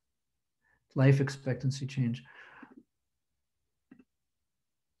 Life expectancy change.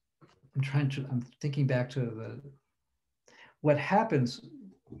 I'm thinking back to what happens.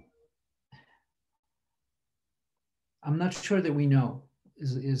 I'm not sure that we know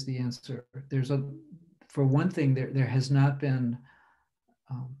is the answer. For one thing, there has not been,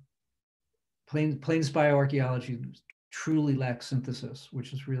 plains bioarchaeology truly lacks synthesis,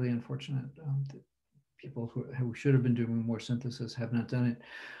 which is really unfortunate. People who should have been doing more synthesis have not done it.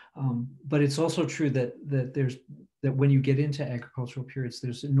 But it's also true that when you get into agricultural periods,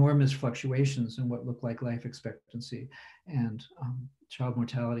 there's enormous fluctuations in what look like life expectancy and child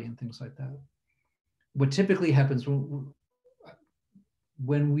mortality and things like that. What typically happens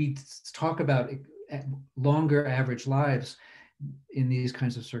when we talk about longer average lives in these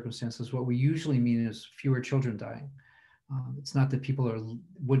kinds of circumstances, what we usually mean is fewer children dying. It's not that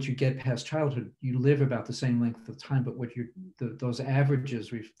once you get past childhood, you live about the same length of time, but those averages,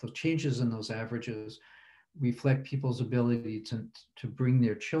 the changes in those averages reflect people's ability to bring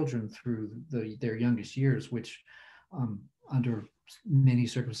their children through their youngest years, which under many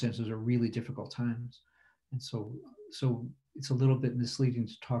circumstances are really difficult times. And so it's a little bit misleading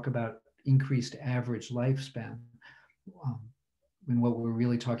to talk about increased average lifespan when what we're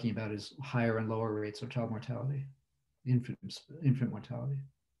really talking about is higher and lower rates of child mortality. Infant mortality.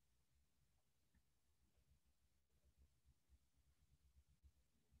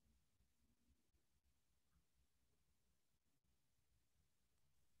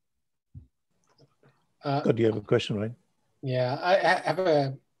 Good, you have a question, right? Yeah,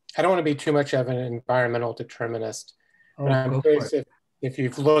 I don't want to be too much of an environmental determinist, but I'm curious if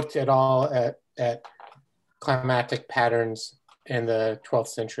you've looked at all at climatic patterns in the 12th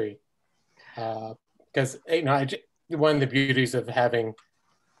century, because one of the beauties of having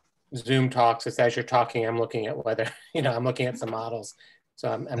Zoom talks is as you're talking, I'm looking at weather. I'm looking at some models, so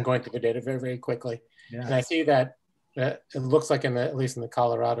I'm going through the data very, very quickly, and I see that it looks like at least in the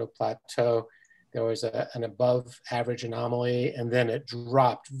Colorado Plateau, there was an above average anomaly, and then it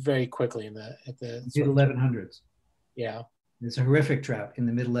dropped very quickly at the mid 1100s. Yeah, it's a horrific drought in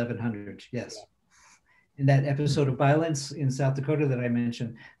the mid 1100s. Yes. Yeah. And that episode of violence in South Dakota that I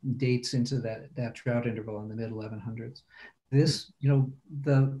mentioned dates into that drought interval in the mid 1100s.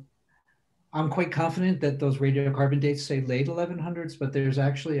 I'm quite confident that those radiocarbon dates say late 1100s, but there's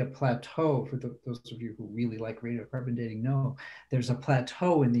actually a plateau for those of you who really like radiocarbon dating know, there's a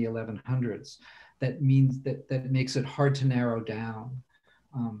plateau in the 1100s that means that makes it hard to narrow down.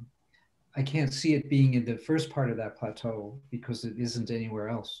 I can't see it being in the first part of that plateau because it isn't anywhere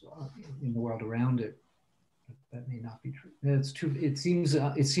else in the world around it. That may not be true. It seems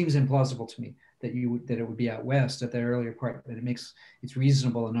implausible to me that it would be out west at that earlier part, but it's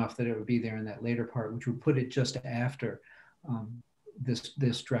reasonable enough that it would be there in that later part, which would put it just after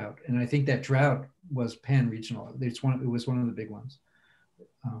this drought. And I think that drought was pan-regional. It was one of the big ones.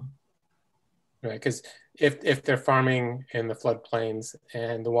 Right, because if they're farming in the floodplains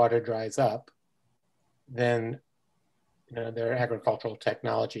and the water dries up, then their agricultural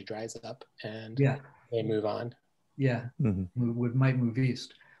technology dries up and they move on. Yeah, might move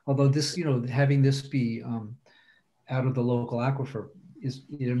east. Although this, having this be out of the local aquifer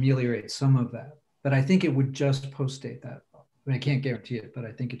it ameliorates some of that. But I think it would just post-date that. I mean, I can't guarantee it, but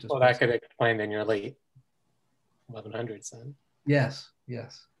I think it just. Well, that could explain in your late 1100s then. Yes. Yeah.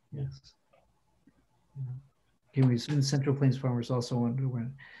 Can we assume Central Plains farmers also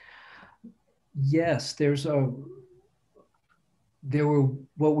underwent? Yes, there were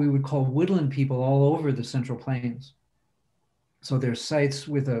what we would call woodland people all over the Central Plains. So there's sites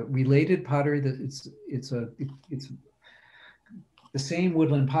with a related pottery that it's the same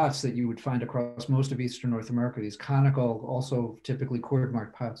woodland pots that you would find across most of Eastern North America, these conical, also typically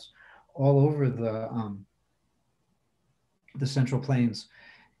cord-marked pots, all over the Central Plains.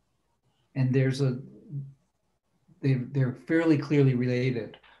 And they're fairly clearly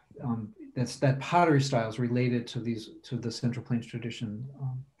related. That pottery style is related to the Central Plains tradition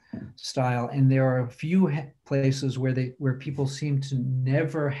style. And there are a few places where people seem to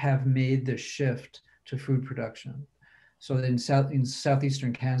never have made the shift to food production. So in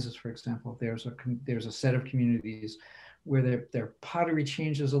southeastern Kansas, for example, there's a set of communities where their pottery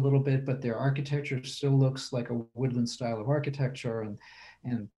changes a little bit, but their architecture still looks like a woodland style of architecture,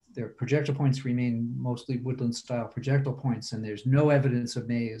 and their projectile points remain mostly woodland style projectile points, and there's no evidence of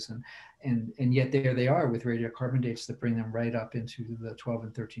maize, and yet there they are with radiocarbon dates that bring them right up into the 12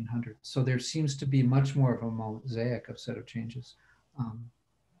 and 1300s. So there seems to be much more of a mosaic of set of changes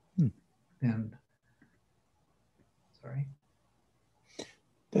than. Sorry.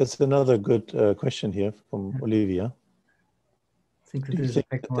 There's another good question here from Olivia. I think that Do you think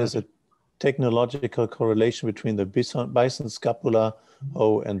that there's a technological correlation between the bison scapula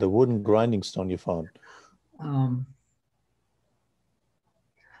hoe and the wooden grinding stone you found? I'm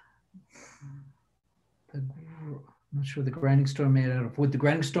not sure the grinding stone made out of wood. The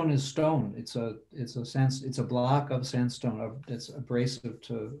grinding stone is stone. It's a block of sandstone that's abrasive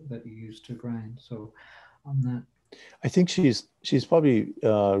that you use to grind. So I'm not. I think she's probably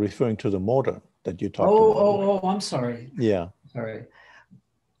referring to the mortar that you talked about. Oh, I'm sorry. Yeah. Sorry.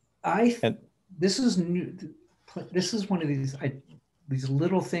 This is new. This is one of these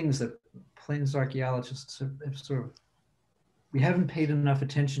little things that Plains archaeologists have we haven't paid enough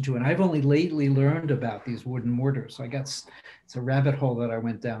attention to, and I've only lately learned about these wooden mortars. It's a rabbit hole that I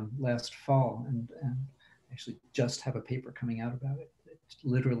went down last fall, and actually just have a paper coming out about it. It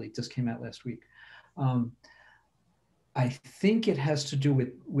literally just came out last week. I think it has to do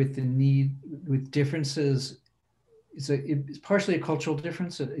with differences. It's partially a cultural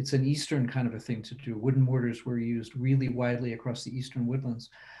difference. It's an Eastern kind of a thing to do. Wooden mortars were used really widely across the Eastern woodlands,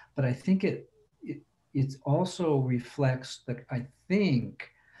 but I think it also reflects that I think,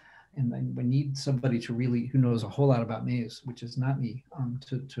 and we need somebody who knows a whole lot about maize, which is not me,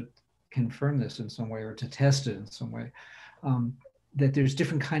 to confirm this in some way or to test it in some way. That there's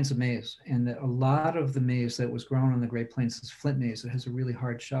different kinds of maize, and that a lot of the maize that was grown on the Great Plains is flint maize. It has a really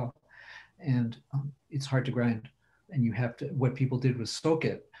hard shell, and it's hard to grind. And what people did was soak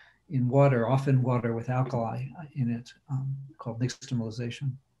it in water, often water with alkali in it, called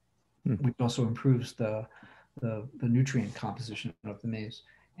nixtamalization, which also improves the nutrient composition of the maize.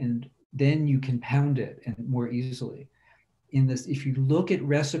 And then you can pound it and more easily. If you look at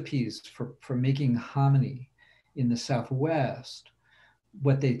recipes for making hominy in the Southwest,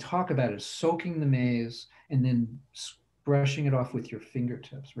 what they talk about is soaking the maize and then brushing it off with your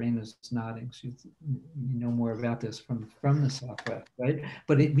fingertips. Raina's nodding. So you know more about this from the Southwest, right?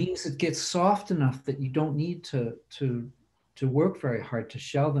 But it means it gets soft enough that you don't need to work very hard to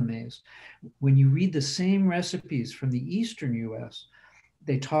shell the maize. When you read the same recipes from the Eastern US,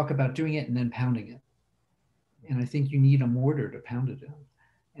 they talk about doing it and then pounding it. And I think you need a mortar to pound it in.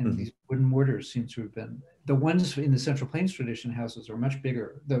 And these wooden mortars seem to have been, the ones in the Central Plains tradition houses are much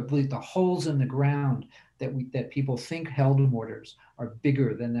bigger. The holes in the ground that people think held mortars are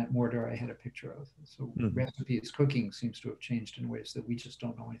bigger than that mortar I had a picture of. So recipes, cooking seems to have changed in ways that we just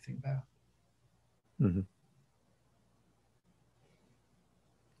don't know anything about.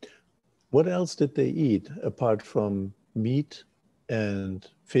 What else did they eat apart from meat and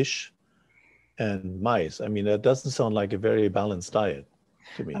fish and mice? I mean, that doesn't sound like a very balanced diet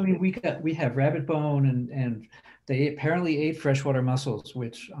to me. I mean, we have rabbit bone, and they apparently ate freshwater mussels,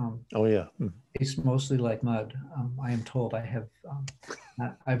 which taste mostly like mud. I am told.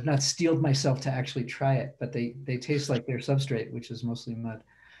 I've not steeled myself to actually try it, but they taste like their substrate, which is mostly mud.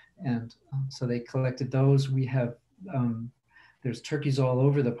 And so they collected those. We have there's turkeys all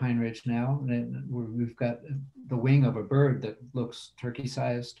over the Pine Ridge now, and we've got the wing of a bird that looks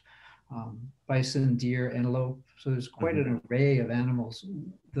turkey-sized. Bison, deer, antelope. So there's quite an array of animals.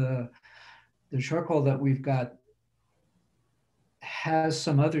 The charcoal that we've got has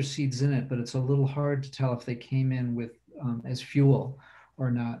some other seeds in it, but it's a little hard to tell if they came in with as fuel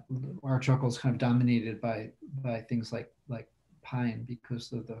are not. Our charcoal is kind of dominated by things like pine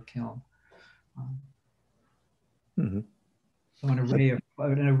because of the kiln. Mm-hmm. So an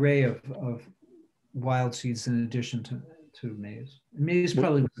array of wild seeds in addition to maize. And maize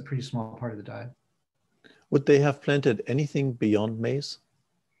probably was a pretty small part of the diet. Would they have planted anything beyond maize?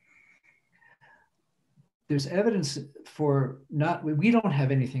 There's evidence for not, we don't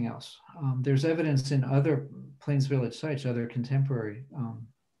have anything else. There's evidence in other Plains Village sites, other contemporary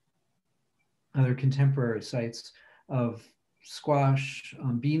sites of squash.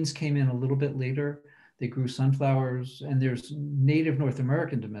 Beans came in a little bit later. They grew sunflowers, and there's native North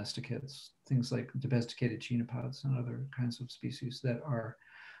American domesticates, things like domesticated chenopod's and other kinds of species that are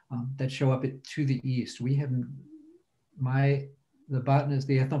that show up to the east. We have the botanist,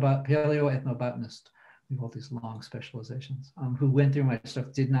 the paleoethnobotanist. We have all these long specializations. Who went through my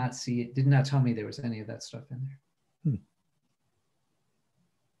stuff did not see it, did not tell me there was any of that stuff in there.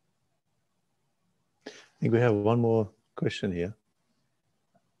 I think we have one more question here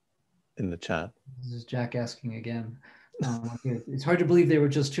in the chat. This is Jack asking again. It's hard to believe they were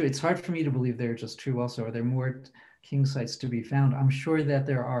just two. It's hard for me to believe they're just two also. Are there more king sites to be found? I'm sure that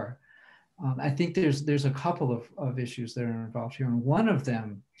there are. I think there's a couple of issues that are involved here. And one of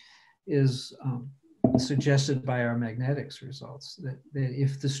them is suggested by our magnetics results, that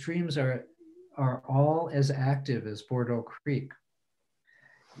if the streams are all as active as Bordeaux Creek,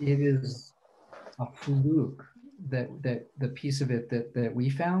 it is a fluke that the piece of it that we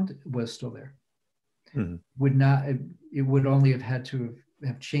found was still there. Mm-hmm. It would only have had to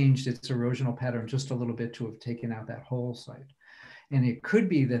have changed its erosional pattern just a little bit to have taken out that whole site. And it could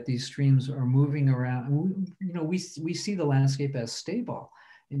be that these streams are moving around. We see the landscape as stable.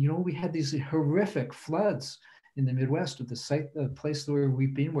 And we had these horrific floods in the Midwest of the place where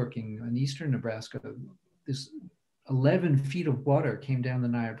we've been working in eastern Nebraska. This 11 feet of water came down the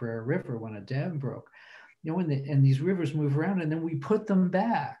Niobrara River when a dam broke. And these rivers move around, and then we put them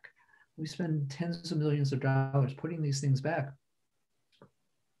back. We spend tens of millions of dollars putting these things back.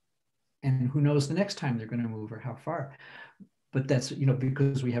 And who knows the next time they're going to move or how far. But that's,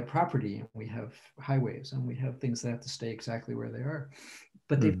 because we have property and we have highways and we have things that have to stay exactly where they are.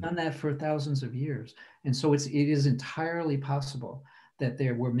 But they've done that for thousands of years. And so it is entirely possible that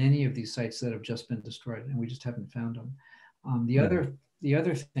there were many of these sites that have just been destroyed and we just haven't found them. The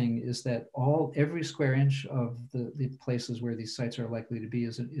other thing is that every square inch of the places where these sites are likely to be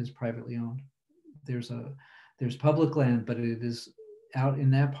is privately owned. There's public land, but it is out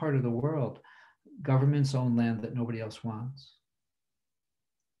in that part of the world, governments own land that nobody else wants.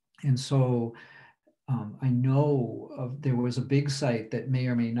 And so I know there was a big site that may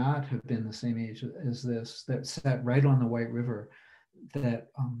or may not have been the same age as this that sat right on the White River that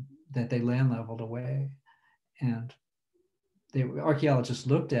they land leveled away. And archaeologists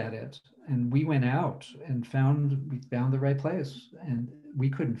looked at it, and we went out and we found the right place, and we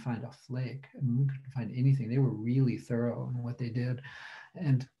couldn't find a flake, and we couldn't find anything. They were really thorough in what they did.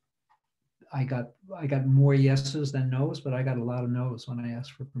 And I got more yeses than nos, but I got a lot of nos when I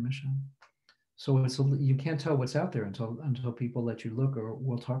asked for permission. So you can't tell what's out there until people let you look or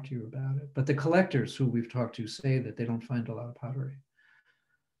will talk to you about it. But the collectors who we've talked to say that they don't find a lot of pottery.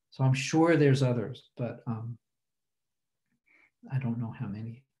 So I'm sure there's others, but I don't know how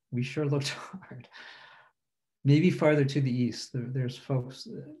many. We sure looked hard. Maybe farther to the east, there's folks.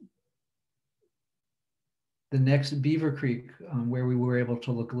 The next Beaver Creek, where we were able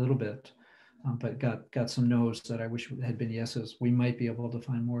to look a little bit, but got some no's that I wish had been yeses. We might be able to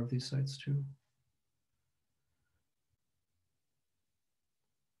find more of these sites too.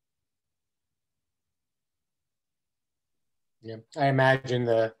 Yeah, I imagine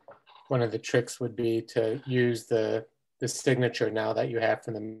one of the tricks would be to use the signature now that you have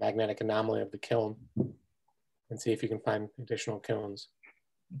from the magnetic anomaly of the kiln and see if you can find additional kilns.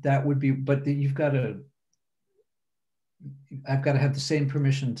 That would be, but I've got to have the same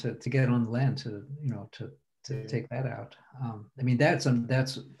permission to get on the land to take that out. I mean, that's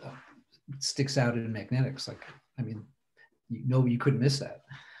sticks out in magnetics. Like, I mean, you couldn't miss that.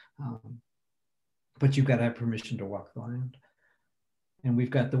 But you've got to have permission to walk the land. And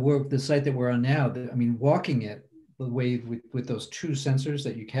we've got the site that we're on now. Walking it the way with those two sensors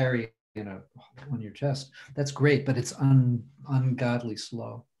that you carry on your chest, that's great, but it's ungodly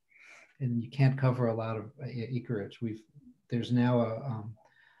slow, and you can't cover a lot of acreage. There's now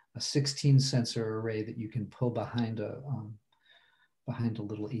a 16 sensor array that you can pull behind a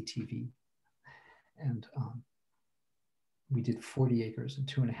little ATV, and we did 40 acres in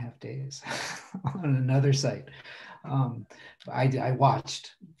 2.5 days on another site. I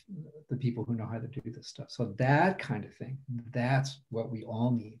watched the people who know how to do this stuff. So that kind of thing, that's what we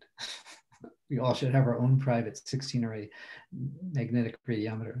all need. We all should have our own private 16 array magnetic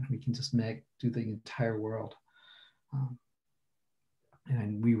radiometer. We can just do the entire world.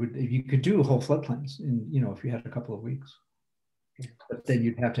 And we would, if you could do whole floodplains in, if you had a couple of weeks, but then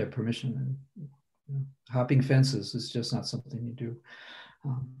you'd have to have permission. And hopping fences is just not something you do.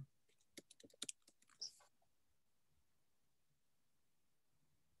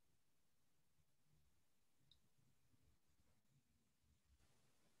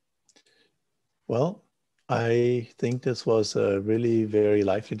 Well, I think this was a really very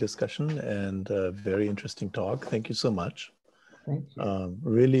lively discussion and a very interesting talk. Thank you so much. Thank you.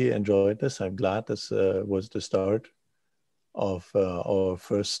 Really enjoyed this. I'm glad this was the start of our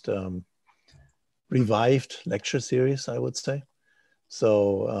first revived lecture series, I would say.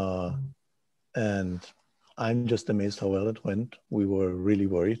 So, and I'm just amazed how well it went. We were really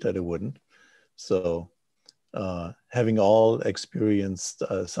worried that it wouldn't. So having all experienced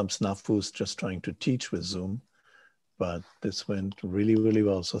some snafus just trying to teach with Zoom, but this went really, really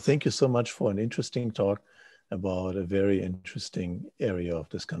well. So thank you so much for an interesting talk about a very interesting area of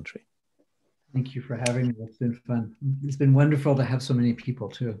this country. Thank you for having me. It's been fun. It's been wonderful to have so many people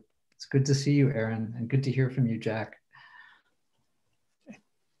too. It's good to see you, Aaron, and good to hear from you, Jack. Okay.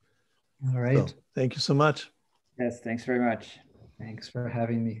 All right. So, thank you so much. Yes, thanks very much. Thanks for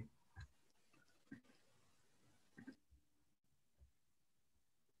having me.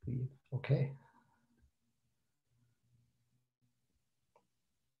 Okay.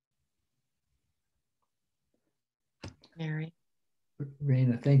 Mary.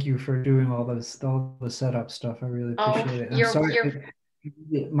 Raina, thank you for doing all the setup stuff. I really appreciate it. I'm sorry.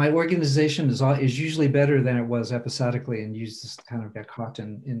 My organization is usually better than it was episodically, and you just kind of got caught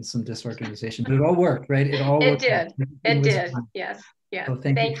in some disorganization. But it all worked, right? It all worked. It did. Yes. Yes. So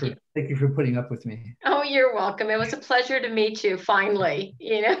thank you for putting up with me. Oh, you're welcome. It was a pleasure to meet you finally,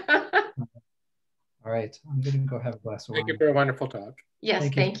 All right. I'm going to go have a glass of wine. Thank you for a wonderful talk.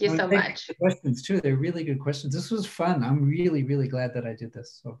 Yes, thank you so much. Questions too. They're really good questions. This was fun. I'm really, really glad that I did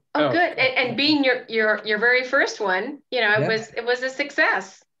this. So. Oh, good. And being your very first one, it was a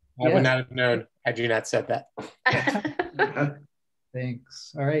success. I would not have known had you not said that.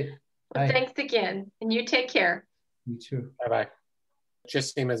 Thanks. All right. Well, thanks again. And you take care. You too. Bye-bye.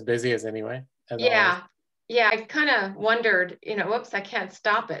 Just seem as busy as anyway. Yeah. Yeah. I kind of wondered, whoops, I can't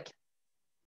stop it.